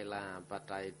Borikela,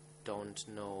 but I don't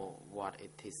know what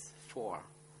it is for.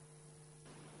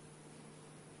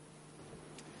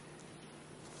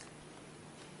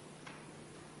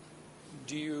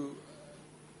 Do you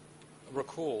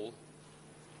recall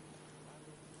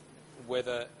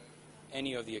whether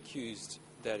any of the accused,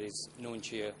 that is Nuon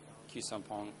Chea, Khieu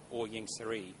Samphan or Ying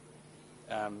Seri,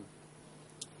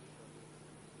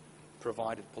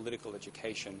 provided political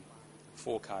education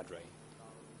for cadre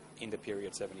in the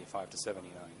period 75 to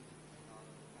 79?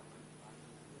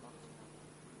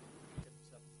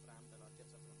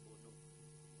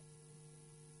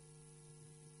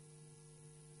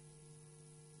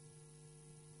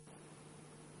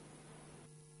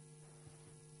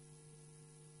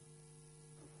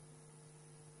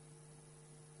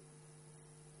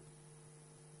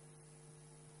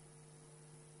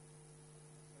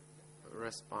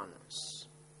 Response: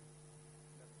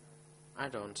 I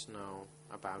don't know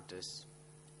about this.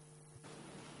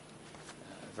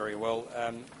 Very well.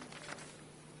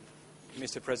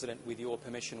 Mr. President, with your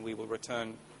permission, we will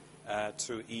return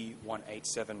to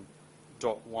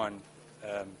E187.1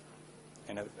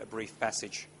 and a brief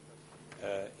passage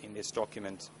in this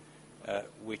document,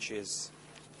 which is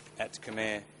at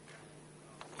Khmer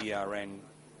ERN,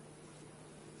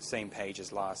 same page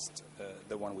as last,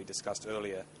 the one we discussed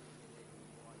earlier,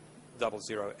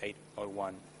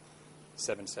 00801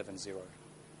 770.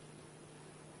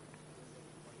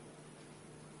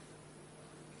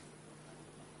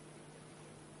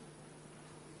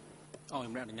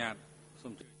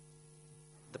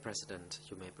 The President,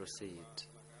 you may proceed.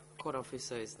 Court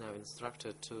officer is now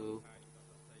instructed to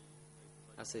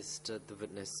assist the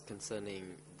witness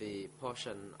concerning the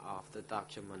portion of the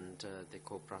document the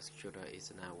co-prosecutor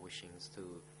is now wishing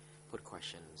to put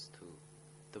questions to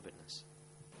the witness.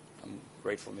 I'm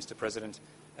grateful, Mr. President.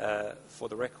 For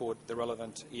the record, the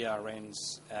relevant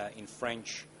ERNs in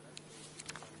French,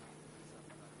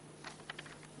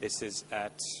 this is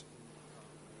at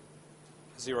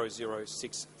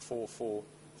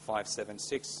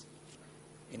 00644-576.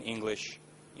 In English,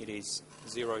 it is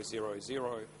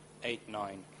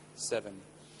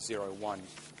 000-89701.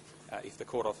 If the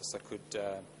court officer could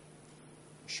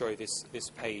show this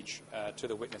page to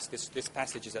the witness. This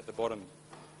passage is at the bottom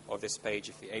of this page.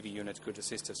 If the AV unit could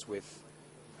assist us with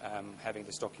having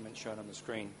this document shown on the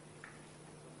screen.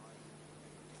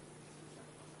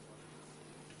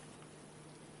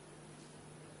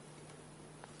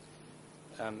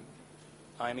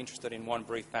 I am interested in one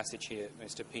brief passage here,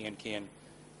 Mr. Pian Kian,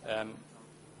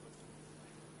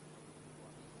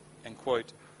 and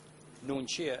quote, Nuon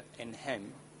Chia and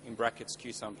Hem, in brackets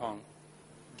Q Sampong,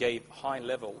 gave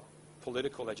high-level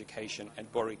political education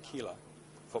at Borikila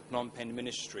for Phnom Penh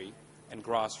ministry and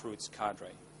grassroots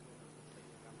cadre.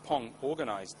 Pong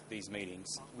organised these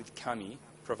meetings with Kami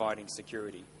providing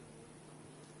security.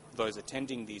 Those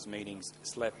attending these meetings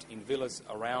slept in villas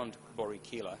around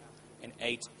Borikila and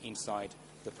ate inside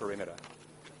the perimeter.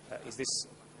 Is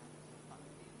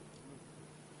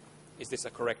this a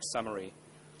correct summary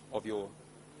of your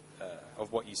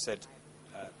of what you said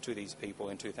to these people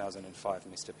in 2005,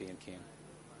 Mr. Pian Kian?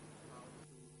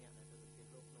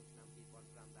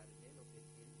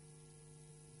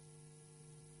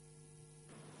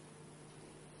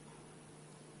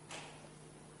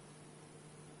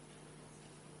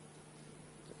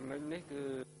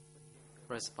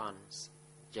 Response: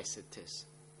 yes, it is.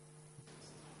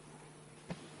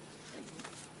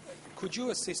 Could you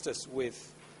assist us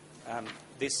with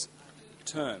this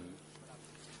term,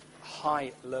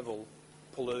 high-level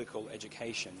political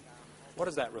education? What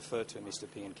does that refer to, Mr.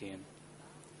 Pian Kian?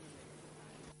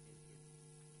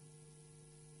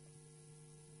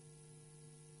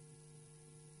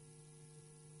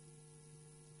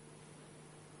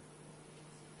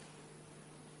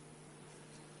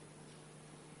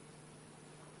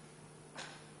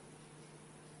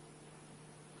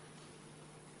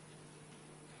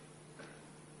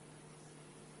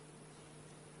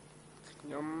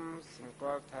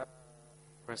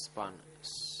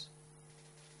 Response: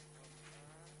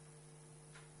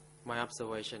 my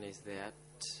observation is that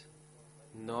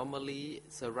normally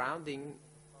surrounding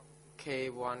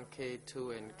K1,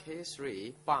 K2 and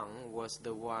K3, Pang was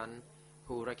the one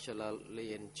who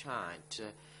regularly in charge.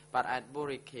 But at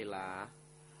Borikila,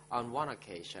 on one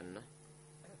occasion,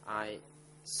 I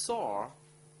saw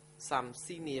some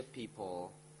senior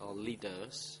people or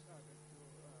leaders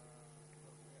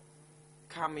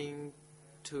coming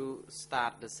to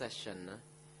start the session.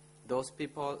 Those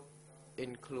people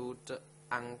include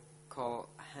Uncle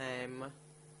Ham,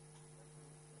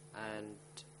 and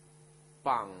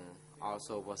Pang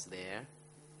also was there.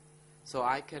 So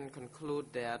I can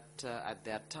conclude that at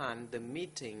that time the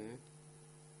meeting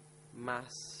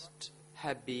must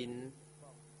have been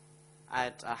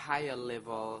at a higher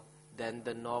level than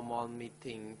the normal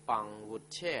meeting Pang would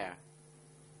chair.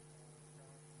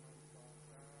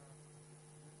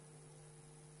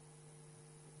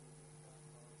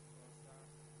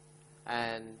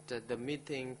 And the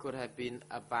meeting could have been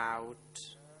about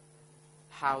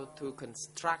how to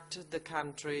construct the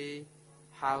country,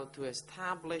 how to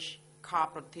establish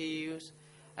cooperatives,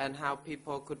 and how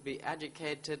people could be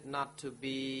educated not to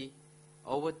be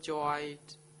overjoyed,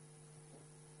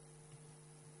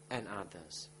 and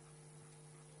others.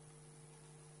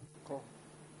 Cool.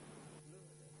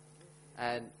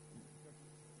 And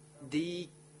the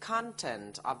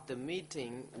content of the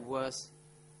meeting was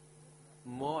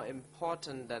more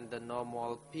important than the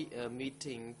normal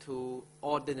meeting to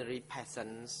ordinary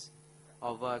peasants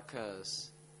or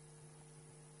workers,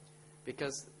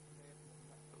 because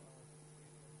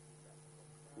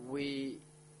we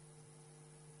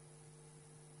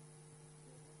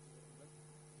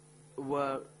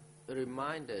were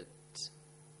reminded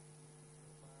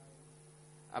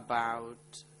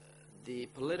about the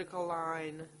political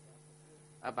line,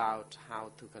 about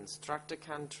how to construct a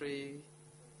country,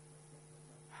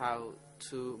 how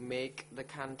to make the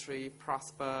country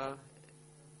prosper,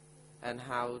 and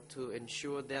how to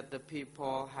ensure that the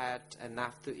people had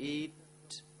enough to eat.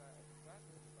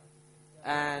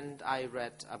 And I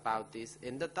read about this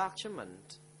in the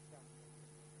document.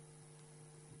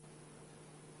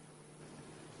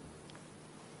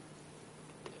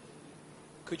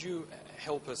 Could you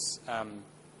help us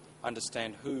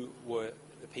understand who were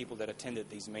the people that attended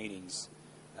these meetings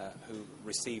who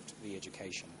received the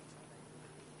education?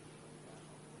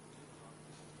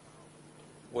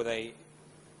 Were they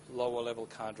lower level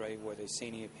cadre? Were they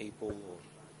senior people? Or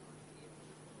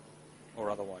or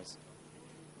otherwise?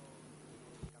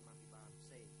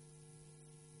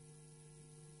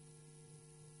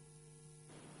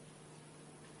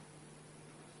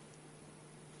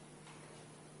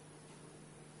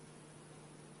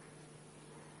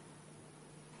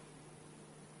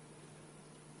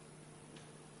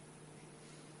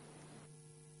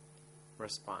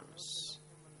 Response.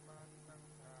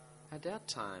 At that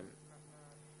time,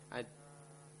 I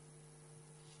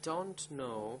don't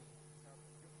know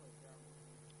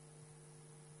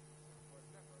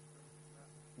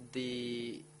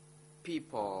the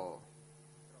people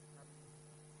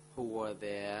who were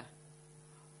there,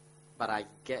 but I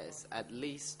guess at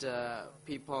least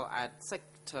people at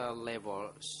sector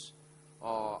levels,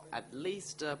 or at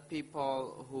least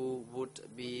people who would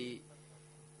be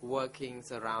working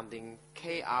surrounding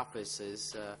K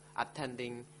offices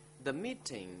attending the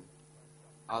meeting,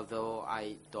 although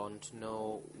I don't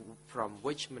know from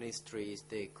which ministries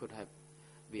they could have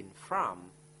been from,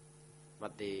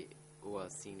 but they were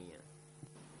senior.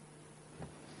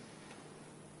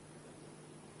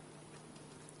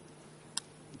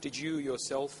 Did you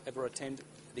yourself ever attend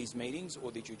these meetings,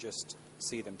 or did you just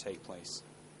see them take place?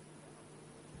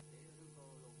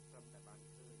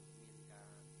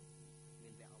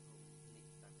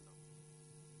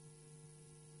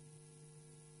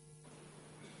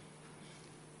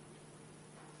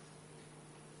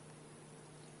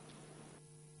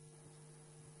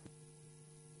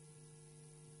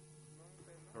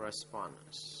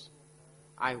 Response.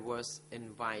 I was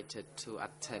invited to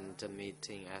attend the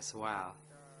meeting as well,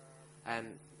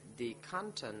 and the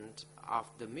content of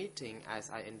the meeting, as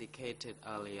I indicated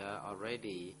earlier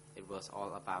already, it was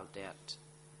all about that.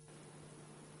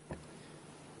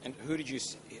 And who did you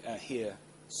hear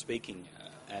speaking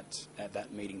at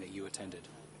that meeting that you attended?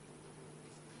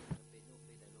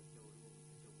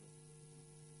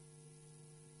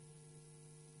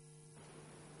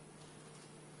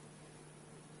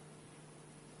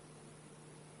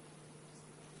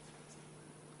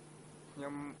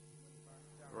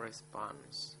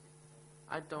 Response.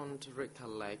 I don't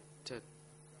recollect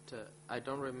I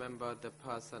don't remember the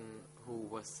person who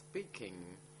was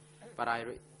speaking, but I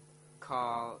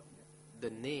recall the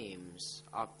names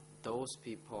of those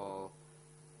people,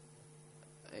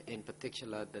 in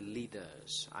particular the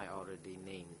leaders I already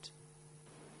named.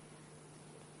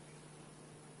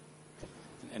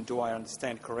 And do I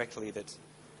understand correctly that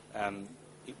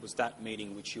it was that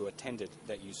meeting which you attended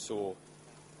that you saw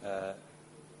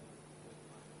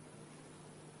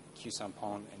Q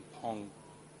Sampon and Pong,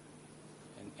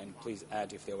 and please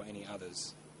add if there were any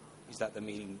others? Is that the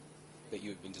meeting that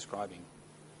you've been describing?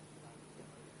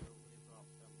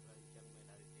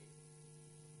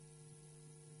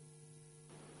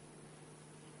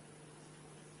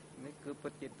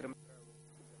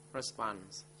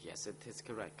 Response. Yes, it is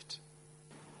correct.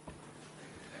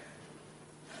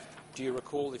 Do you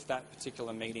recall if that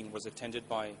particular meeting was attended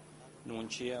by Nuon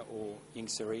Chia or Ying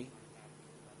Seri?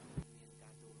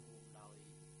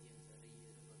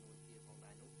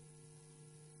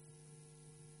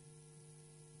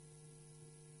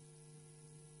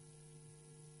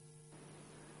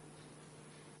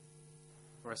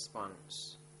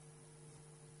 Response.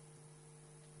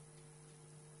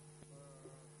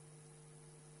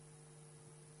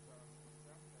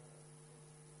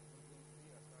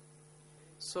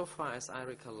 So far as I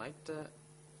recollect,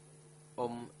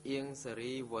 Ieng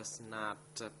Seri was not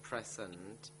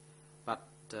present, but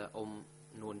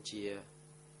Nuon Chia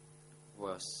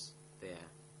was there.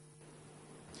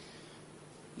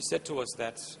 You said to us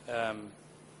that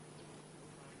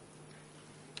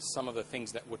some of the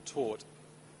things that were taught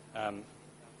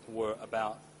were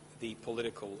about the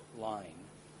political line.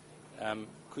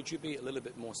 Could you be a little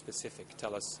bit more specific?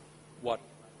 Tell us what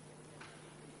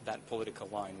that political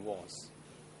line was.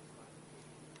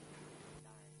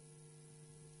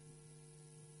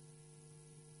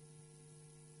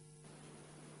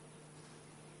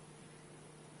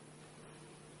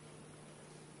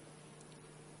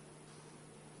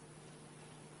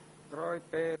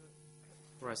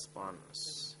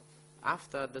 Response.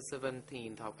 After the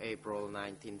 17th of April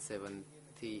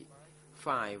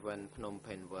 1975, when Phnom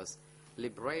Penh was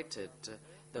liberated,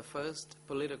 the first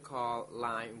political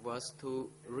line was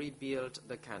to rebuild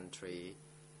the country.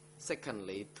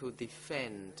 Secondly, to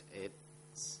defend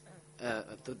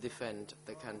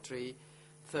the country.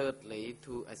 Thirdly,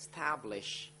 to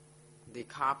establish the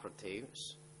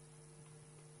cooperatives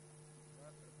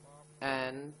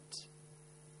and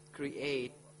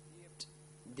create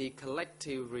the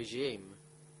collective regime.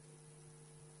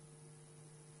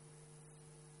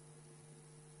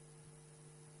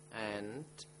 And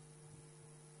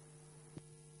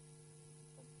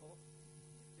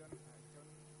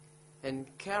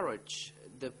encourage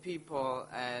the people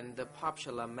and the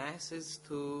popular masses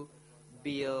to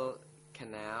build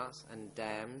canals and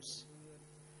dams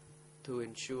to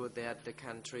ensure that the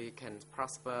country can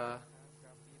prosper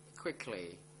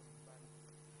quickly.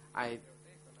 I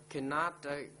cannot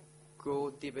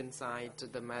go deep inside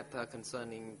the matter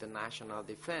concerning the national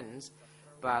defense,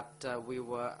 but we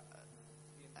were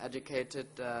educated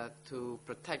to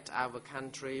protect our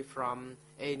country from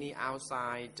any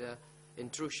outside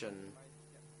intrusion,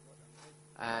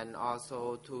 and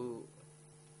also to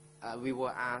we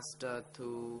were asked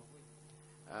to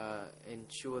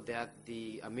ensure that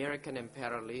the American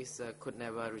imperialists could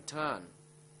never return.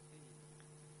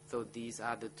 So these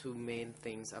are the two main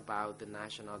things about the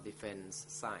national defense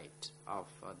side of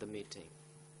the meeting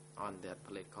on that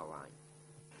political line.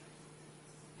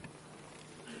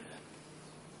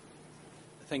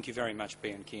 Thank you very much,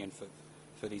 Pian Kian,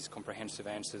 for these comprehensive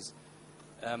answers.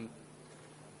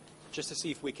 Just to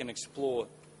see if we can explore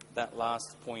that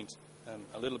last point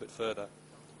a little bit further,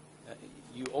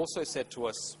 you also said to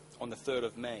us on the 3rd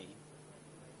of May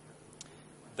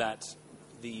that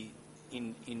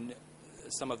in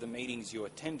some of the meetings you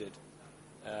attended,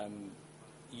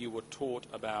 you were taught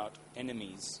about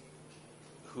enemies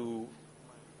who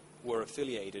were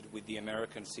affiliated with the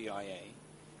American CIA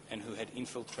and who had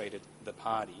infiltrated the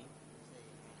party,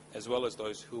 as well as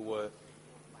those who were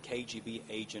KGB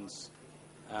agents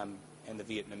and the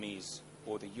Vietnamese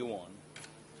or the Yuan.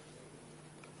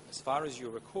 As far as you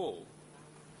recall,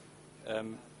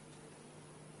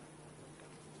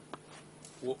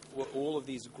 were all of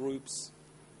these groups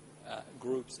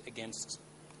against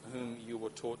whom you were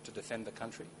taught to defend the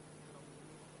country?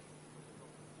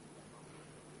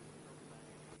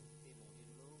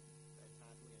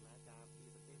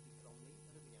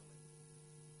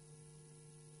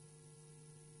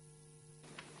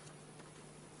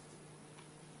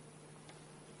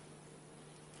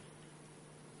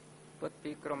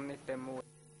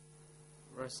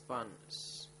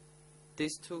 Response.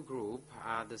 These two groups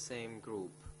are the same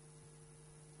group.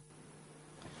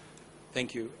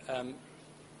 Thank you.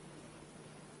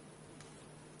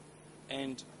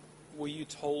 And were you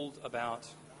told about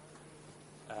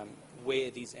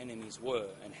where these enemies were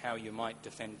and how you might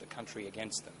defend the country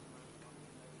against them?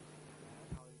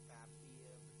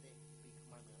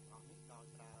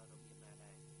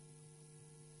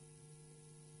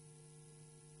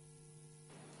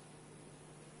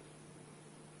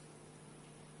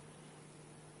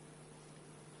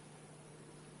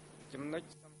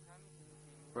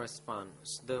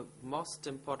 Response. The most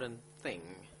important thing,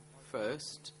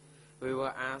 first, we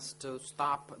were asked to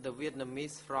stop the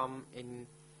Vietnamese from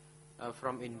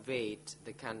invade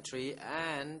the country,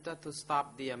 and to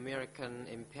stop the American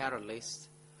imperialists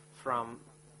from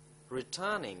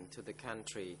returning to the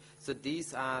country. So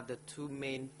these are the two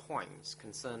main points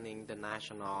concerning the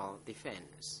national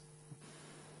defense.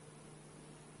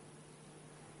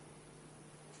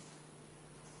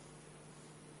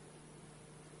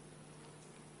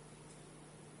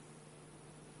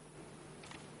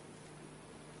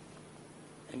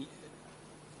 And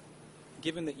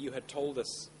given that you had told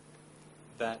us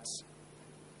that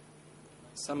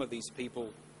some of these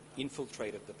people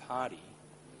infiltrated the party,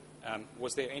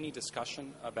 was there any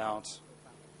discussion about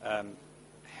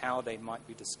how they might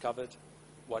be discovered,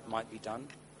 what might be done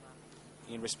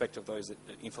in respect of those that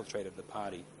infiltrated the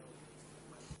party?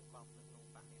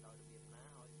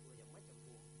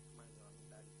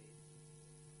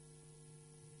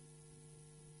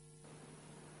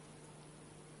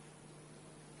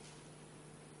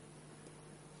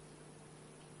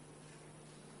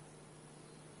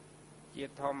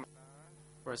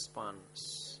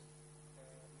 Response.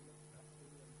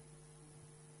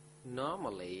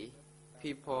 Normally,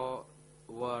 people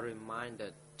were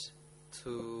reminded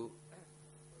to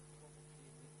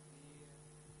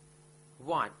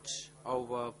watch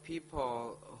over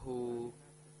people who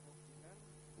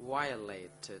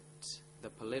violated the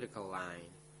political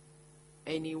line.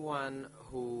 Anyone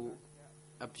who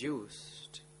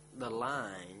abused the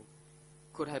line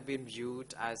could have been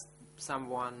viewed as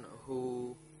someone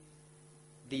who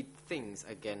did things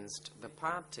against the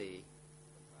party.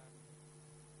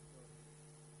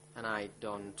 And I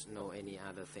don't know any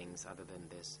other things other than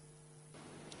this.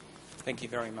 Thank you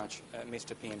very much,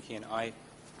 Mr. Pian Kian. I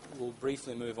will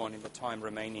briefly move on in the time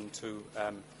remaining to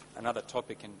another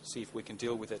topic and see if we can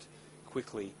deal with it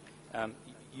quickly.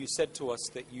 You said to us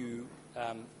that you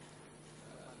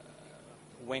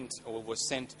went or were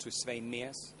sent to Svay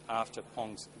Mies after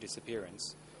Pong's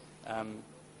disappearance.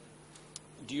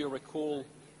 Do you recall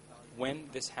when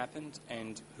this happened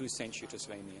and who sent you to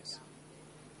Svay Mies?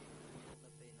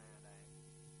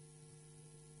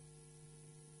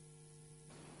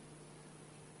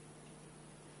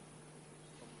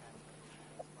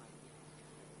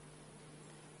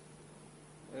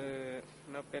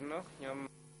 ពេលនោះខ្ញុំ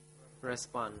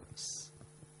Response.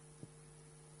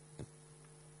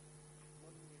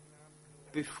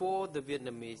 Before the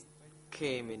Vietnamese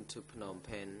came into Phnom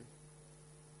Penh,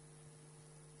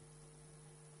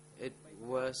 it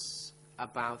was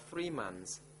about 3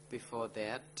 months before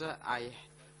that I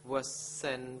was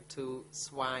sent to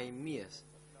Swai Mies,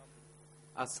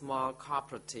 a small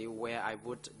cooperative where I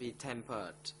would be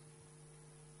tempered.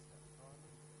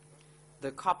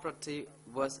 The cooperative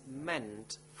was meant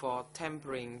for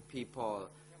tempering people,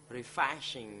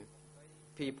 refreshing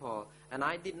people, and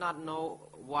I did not know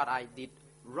what I did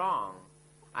wrong.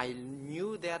 I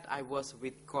knew that I was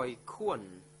with Koi Kun,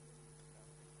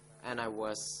 and I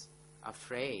was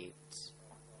afraid,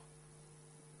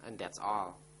 and that's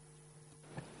all.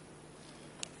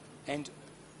 And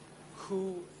who,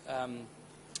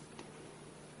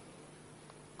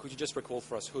 could you just recall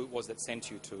for us who it was that sent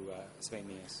you to Svay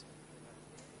Mies?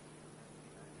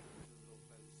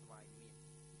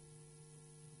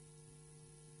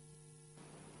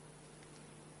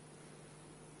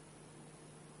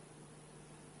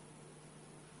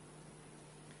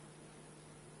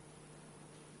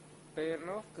ពេល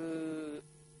នោះគឺ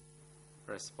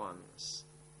Response.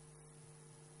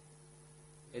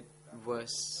 It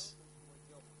was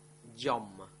Yom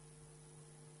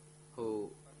who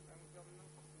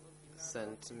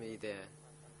sent me there.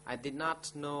 I did not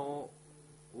know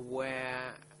where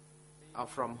or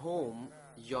from whom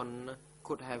Yon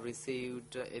could have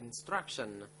received instruction,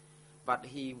 but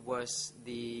he was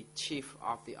the chief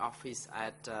of the office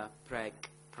at Prek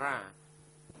Pra.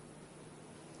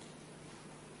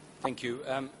 Thank you.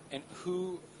 And who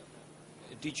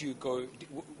did you go?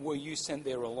 Were you sent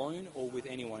there alone or with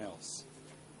anyone else?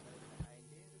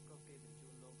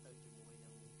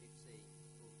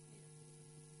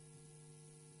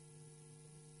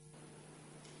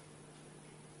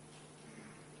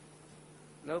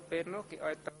នៅពេលនោះគេ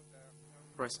ឲ្យទៅ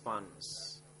Response.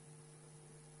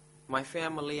 My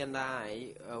family and I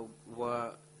were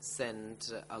sent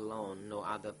alone. No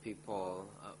other people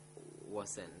were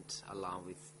sent along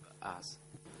with us.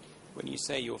 When you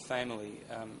say your family,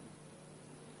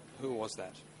 who was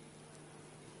that?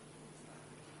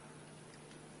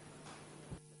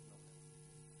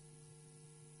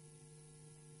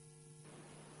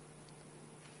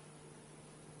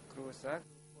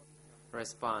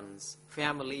 Response.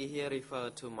 Family here refer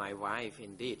to my wife,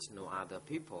 indeed, no other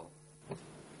people.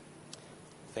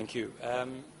 Thank you.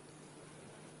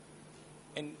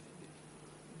 And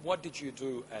what did you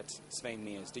do at Svay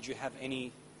Mies? Did you have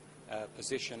any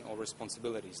position or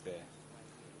responsibilities there?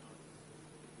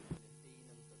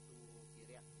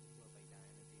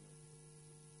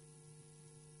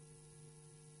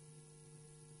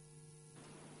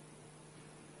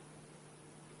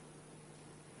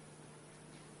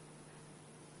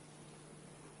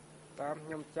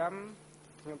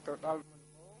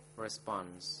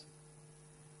 Response.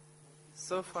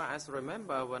 So far as I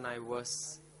remember, when I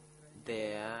was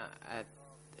there at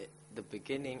the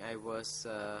beginning, I was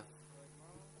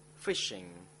fishing,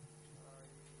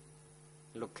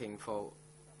 looking for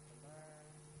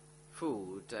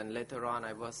food, and later on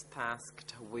I was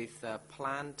tasked with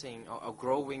planting or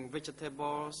growing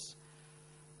vegetables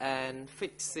and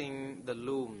fixing the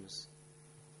looms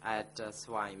at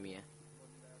Svay Mies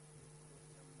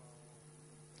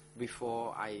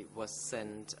before I was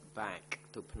sent back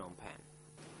to Phnom Penh.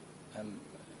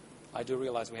 I do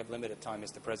realize we have limited time,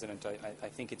 Mr. President. I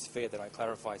think it's fair that I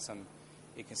clarify some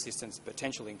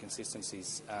potential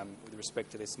inconsistencies with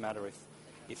respect to this matter.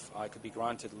 If I could be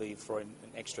granted leave for an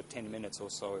extra 10 minutes or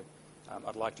so,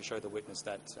 I'd like to show the witness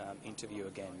that interview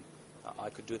again. I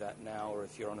could do that now, or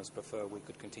if Your Honours prefer, we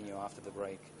could continue after the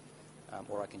break,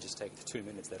 or I can just take the 2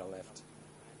 minutes that are left.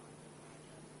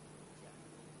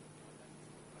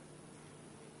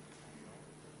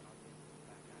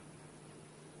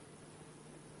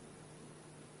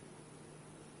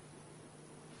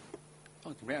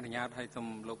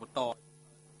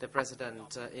 The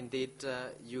President, indeed,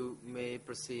 you may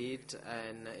proceed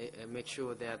and make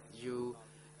sure that you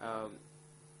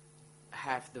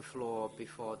have the floor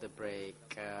before the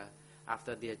break.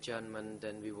 After the adjournment,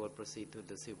 then we will proceed to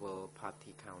the civil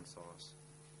party councils.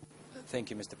 Thank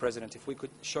you, Mr. President. If we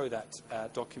could show that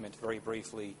document very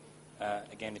briefly.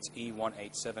 Again, it's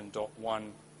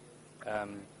E187.1.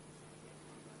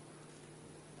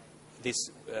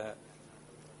 This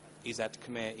is at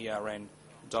Khmer ERN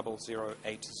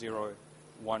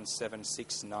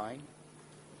 00801769.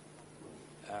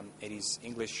 It is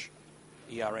English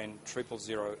ERN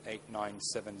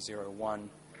 00089701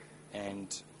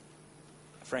 and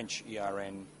French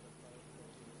ERN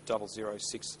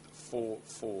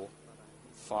 006443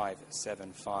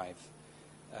 575.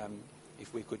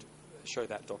 If we could show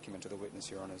that document to the witness,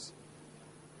 Your Honours.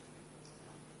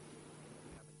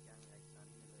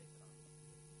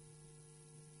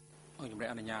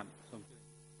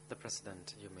 The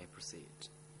President, you may proceed.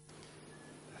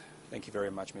 Thank you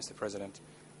very much, Mr. President.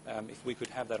 If we could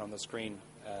have that on the screen,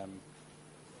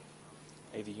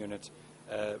 AV unit.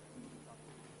 And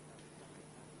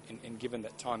given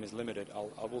that time is limited,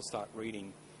 I will start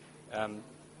reading.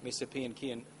 Mr. Pian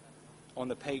Kian, on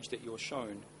the page that you're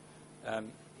shown,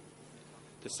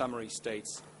 the summary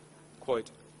states,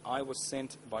 quote, "I was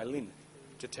sent by Lin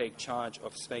to take charge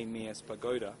of Svei Mia's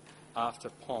pagoda after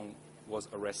Pong was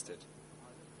arrested.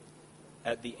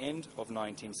 At the end of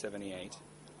 1978,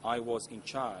 I was in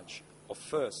charge of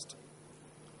first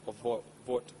of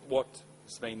what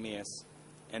Svei Mia's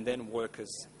and then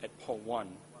workers at Po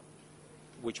 1,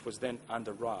 which was then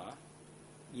under Ra,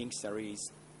 Ying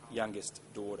Sari's youngest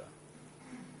daughter."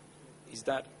 Is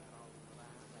that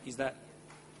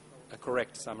a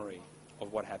correct summary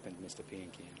of what happened, Mr. Pian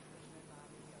Kian?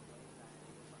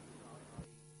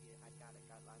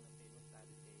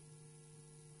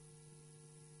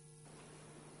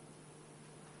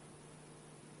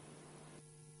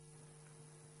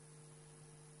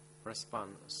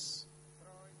 Response.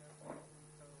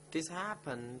 This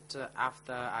happened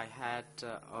after I had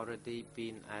already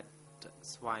been at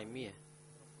Svei Mia,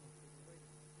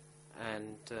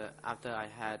 and after I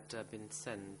had been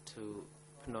sent to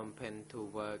Phnom Penh to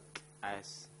work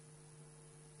as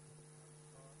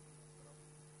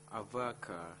a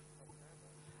worker,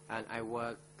 and I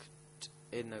worked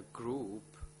in a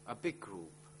group, a big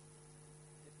group,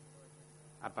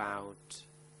 about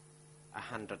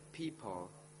 100 people.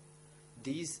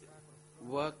 These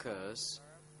workers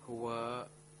who were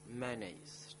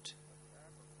managed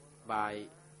by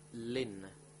Lin,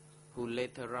 who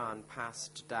later on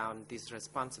passed down this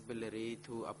responsibility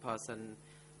to a person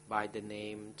by the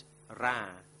name Ra.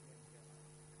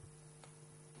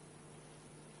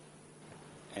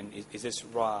 And is this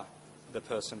Ra the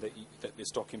person that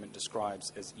this document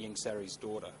describes as Ying Sari's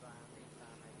daughter,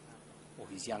 or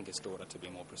his youngest daughter, to be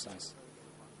more precise?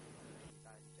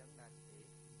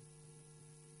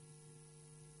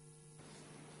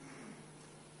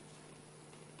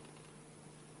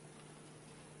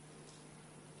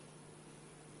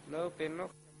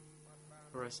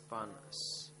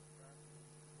 Response.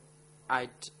 I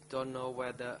don't know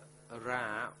whether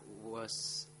Ra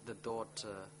was the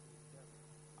daughter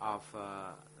of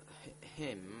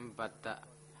him, but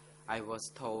I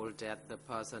was told that the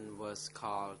person was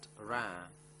called Ra,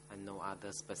 and no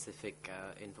other specific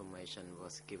information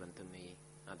was given to me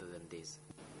other than this.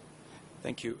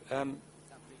 Thank you.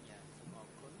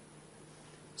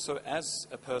 So as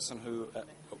a person who at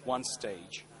one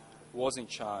stage was in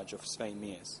charge of Svei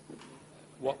Mia's,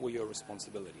 what were your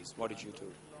responsibilities? What did you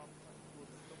do?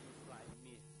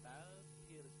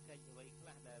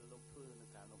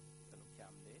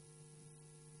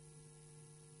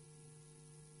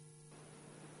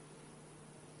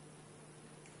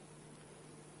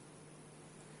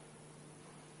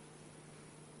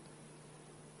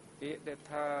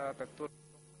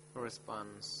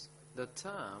 Response. The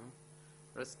term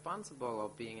responsible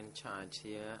of being in charge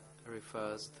here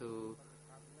refers to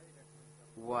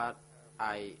what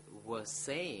I was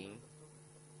saying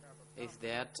is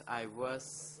that I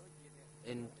was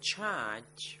in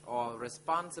charge or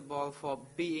responsible for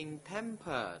being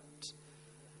tempered.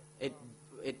 It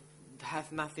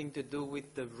has nothing to do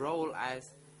with the role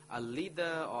as a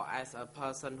leader or as a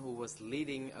person who was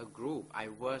leading a group. I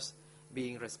was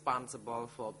being responsible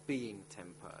for being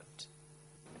tempered.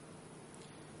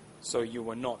 So you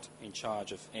were not in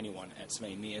charge of anyone at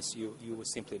Svei Mia's, you were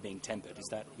simply being tempered. Is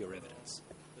that your evidence?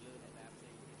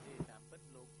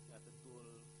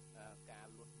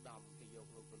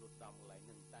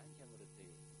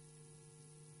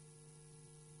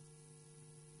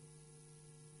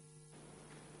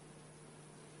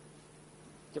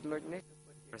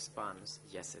 Response.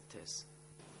 Yes, it is.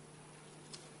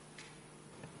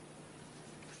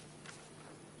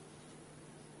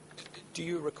 Do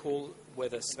you recall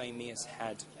whether Svei Mia's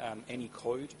had any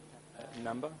code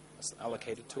number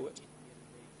allocated to it?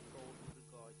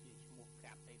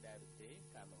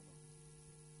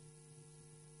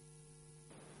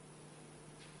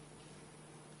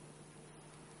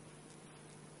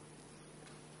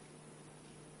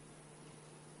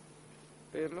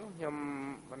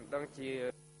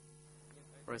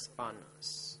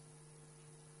 Response.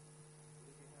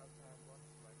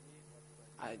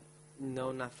 I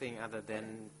know nothing other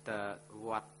than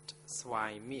what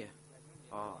Svei Mia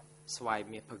or Svei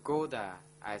Mia Pagoda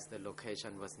as the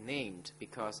location was named,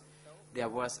 because there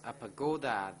was a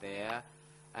pagoda there,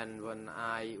 and when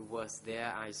I was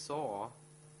there, I saw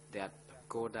that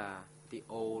pagoda, the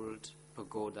old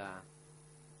pagoda.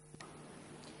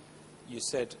 You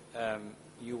said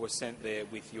you were sent there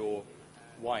with your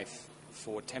wife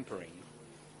for tempering.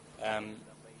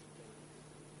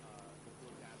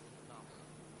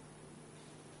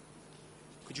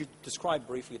 Could you describe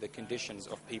briefly the conditions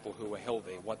of people who were held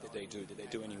there? What did they do? Did they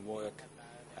do any work?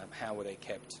 How were they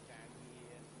kept?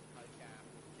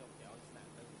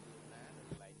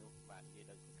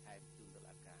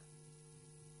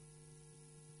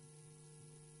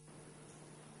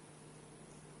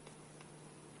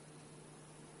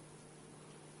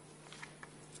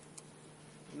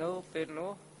 No, but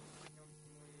no.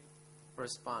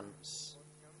 Response.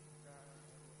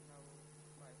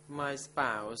 My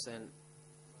spouse and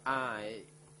I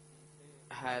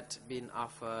had been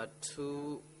offered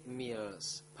 2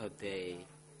 meals per day,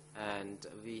 and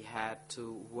we had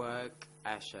to work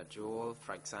as scheduled.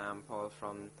 For example,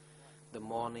 from the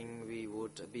morning we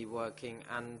would be working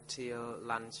until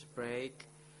lunch break,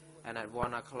 and at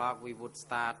 1 o'clock we would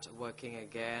start working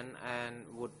again and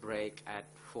would break at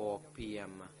 4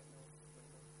 p.m.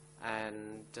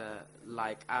 And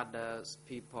like other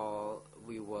people,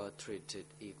 we were treated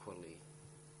equally.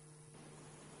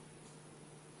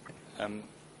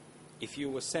 If you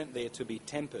were sent there to be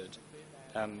tempered,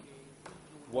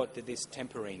 what did this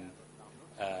tempering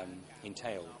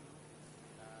entail?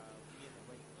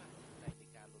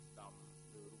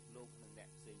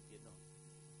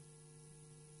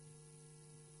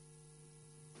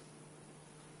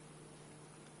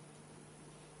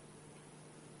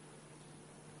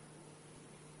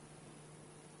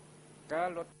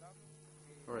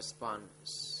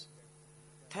 Response.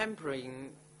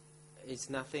 Tempering is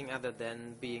nothing other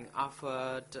than being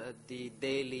offered the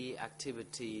daily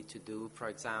activity to do. For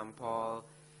example,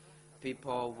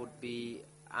 people would be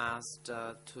asked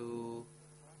to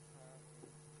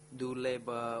do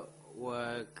labor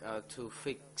work, to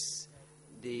fix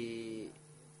the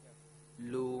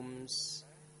looms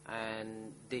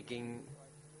and digging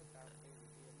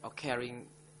or carrying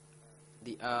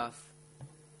the earth,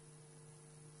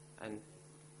 and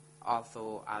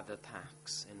also other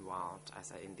tasks involved,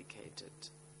 as I indicated.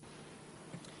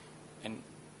 And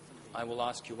I will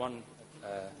ask you one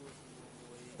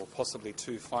or possibly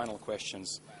 2 final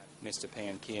questions, Mr.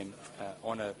 Payan Kian,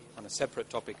 on a separate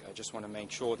topic. I just want to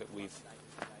make sure that we've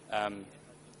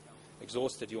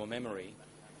exhausted your memory.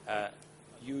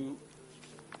 You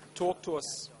talked to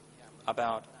us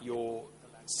about your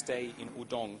stay in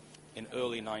Udong in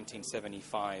early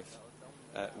 1975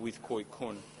 with Khoi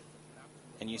Khun,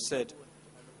 and you said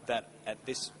that at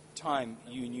this time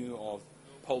you knew of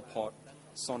Pol Pot,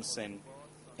 Son Sen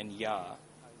and Ya.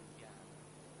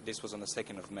 This was on the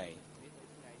 2nd of May.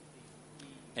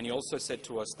 And you also said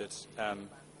to us that,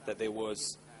 that there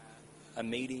was a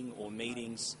meeting or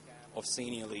meetings of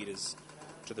senior leaders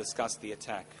to discuss the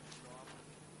attack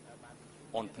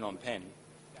on Phnom Penh.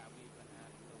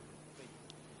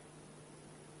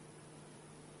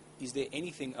 Is there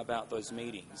anything about those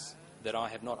meetings that I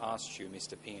have not asked you,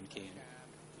 Mr. Payan Kian,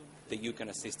 that you can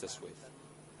assist us with?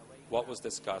 What was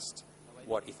discussed?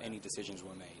 What, if any, decisions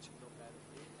were made?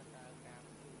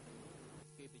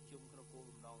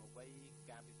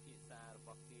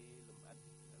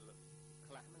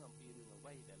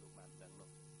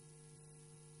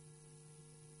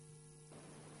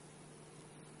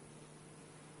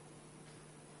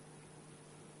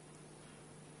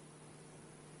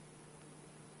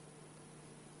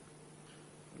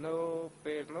 No,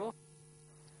 but no.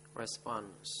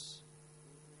 Response.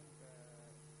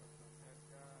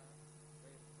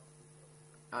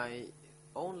 I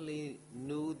only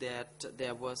knew that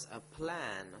there was a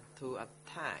plan to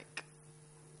attack,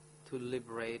 to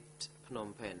liberate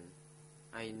Phnom Penh.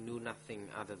 I knew nothing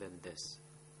other than this.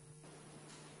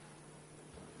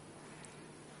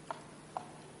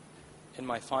 And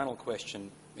my final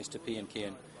question, Mr. Payan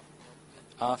Kian,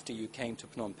 after you came to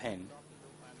Phnom Penh,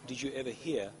 did you ever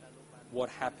hear what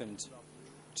happened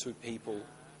to people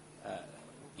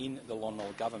in the Lon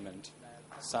Nol government,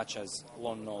 such as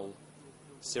Lon Nol,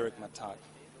 Sirik Matak,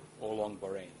 or Long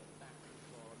Boré?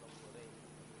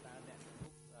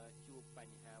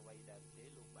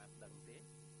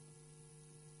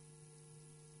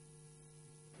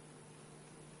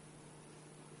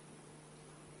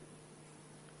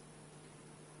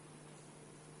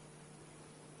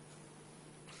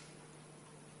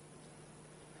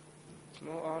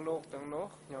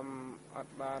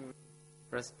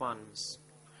 Response.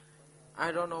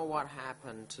 I don't know what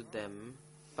happened to them,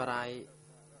 but I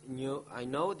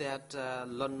know that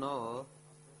Lon Nol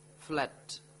fled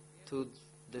to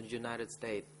the United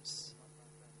States,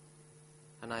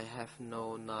 and I have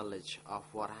no knowledge of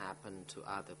what happened to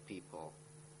other people.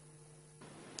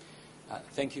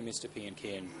 Thank you, Mr.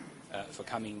 Pian for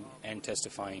coming and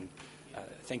testifying.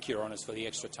 Thank you, Your Honours, for the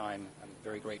extra time. I'm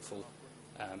very grateful,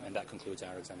 and that concludes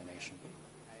our examination.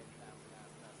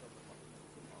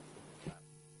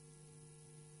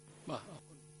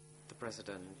 The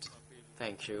President,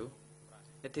 thank you.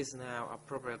 It is now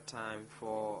appropriate time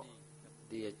for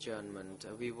the adjournment.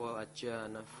 We will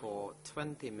adjourn for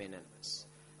 20 minutes.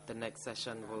 The next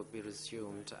session will be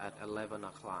resumed at 11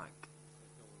 o'clock.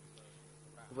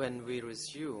 When we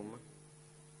resume,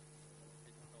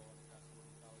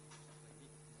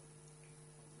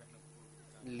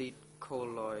 lead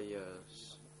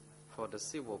co-lawyers for the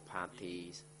civil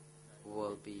parties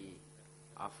will be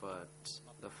offered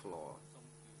the floor.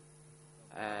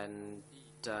 And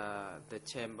the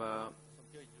chamber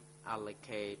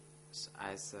allocates,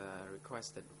 as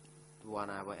requested, 1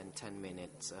 hour and 10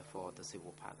 minutes for the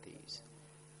civil parties.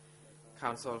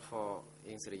 Counsel for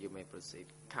Ingsari, you may proceed.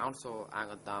 Counsel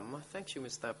Angadam, thank you,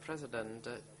 Mr. President.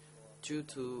 Due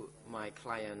to my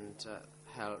client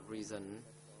health reason,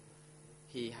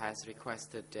 he has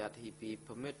requested that he be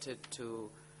permitted to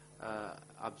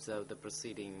observe the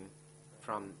proceeding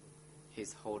from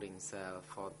his holding cell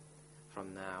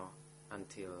from now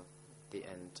until the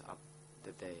end of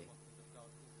the day.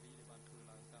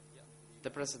 The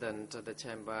President of the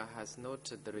Chamber has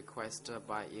noted the request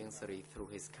by Ingsari through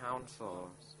his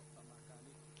counsel,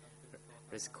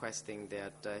 requesting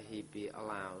that he be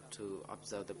allowed to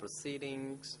observe the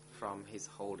proceedings from his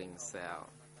holding cell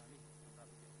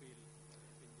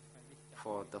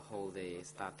for the whole day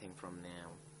starting from now.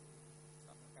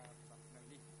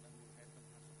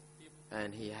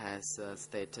 And he has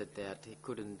stated that he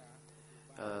couldn't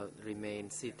remain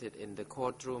seated in the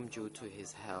courtroom due to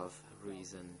his health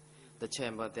reason. The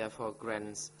Chamber therefore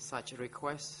grants such a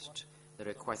request. The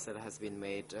request that has been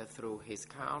made through his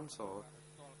counsel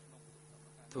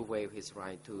to waive his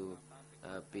right to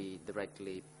be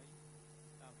directly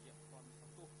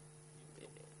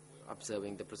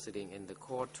observing the proceeding in the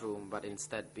courtroom, but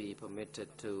instead be permitted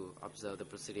to observe the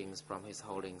proceedings from his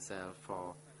holding cell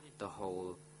for the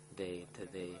whole day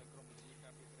today.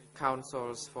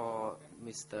 Counsels for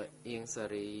Mr.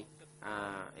 Ingsari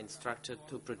are instructed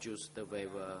to produce the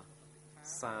waiver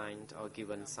signed or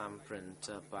given thumbprint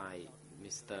by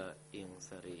Mr.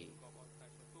 Ingsari.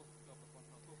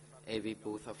 AV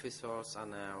booth officials are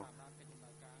now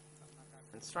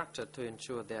instructed to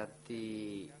ensure that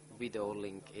the video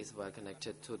link is well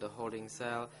connected to the holding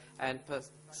cell, and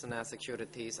personnel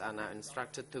securities are now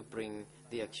instructed to bring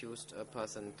the accused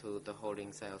person to the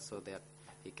holding cell so that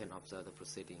he can observe the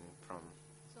proceeding from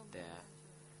there.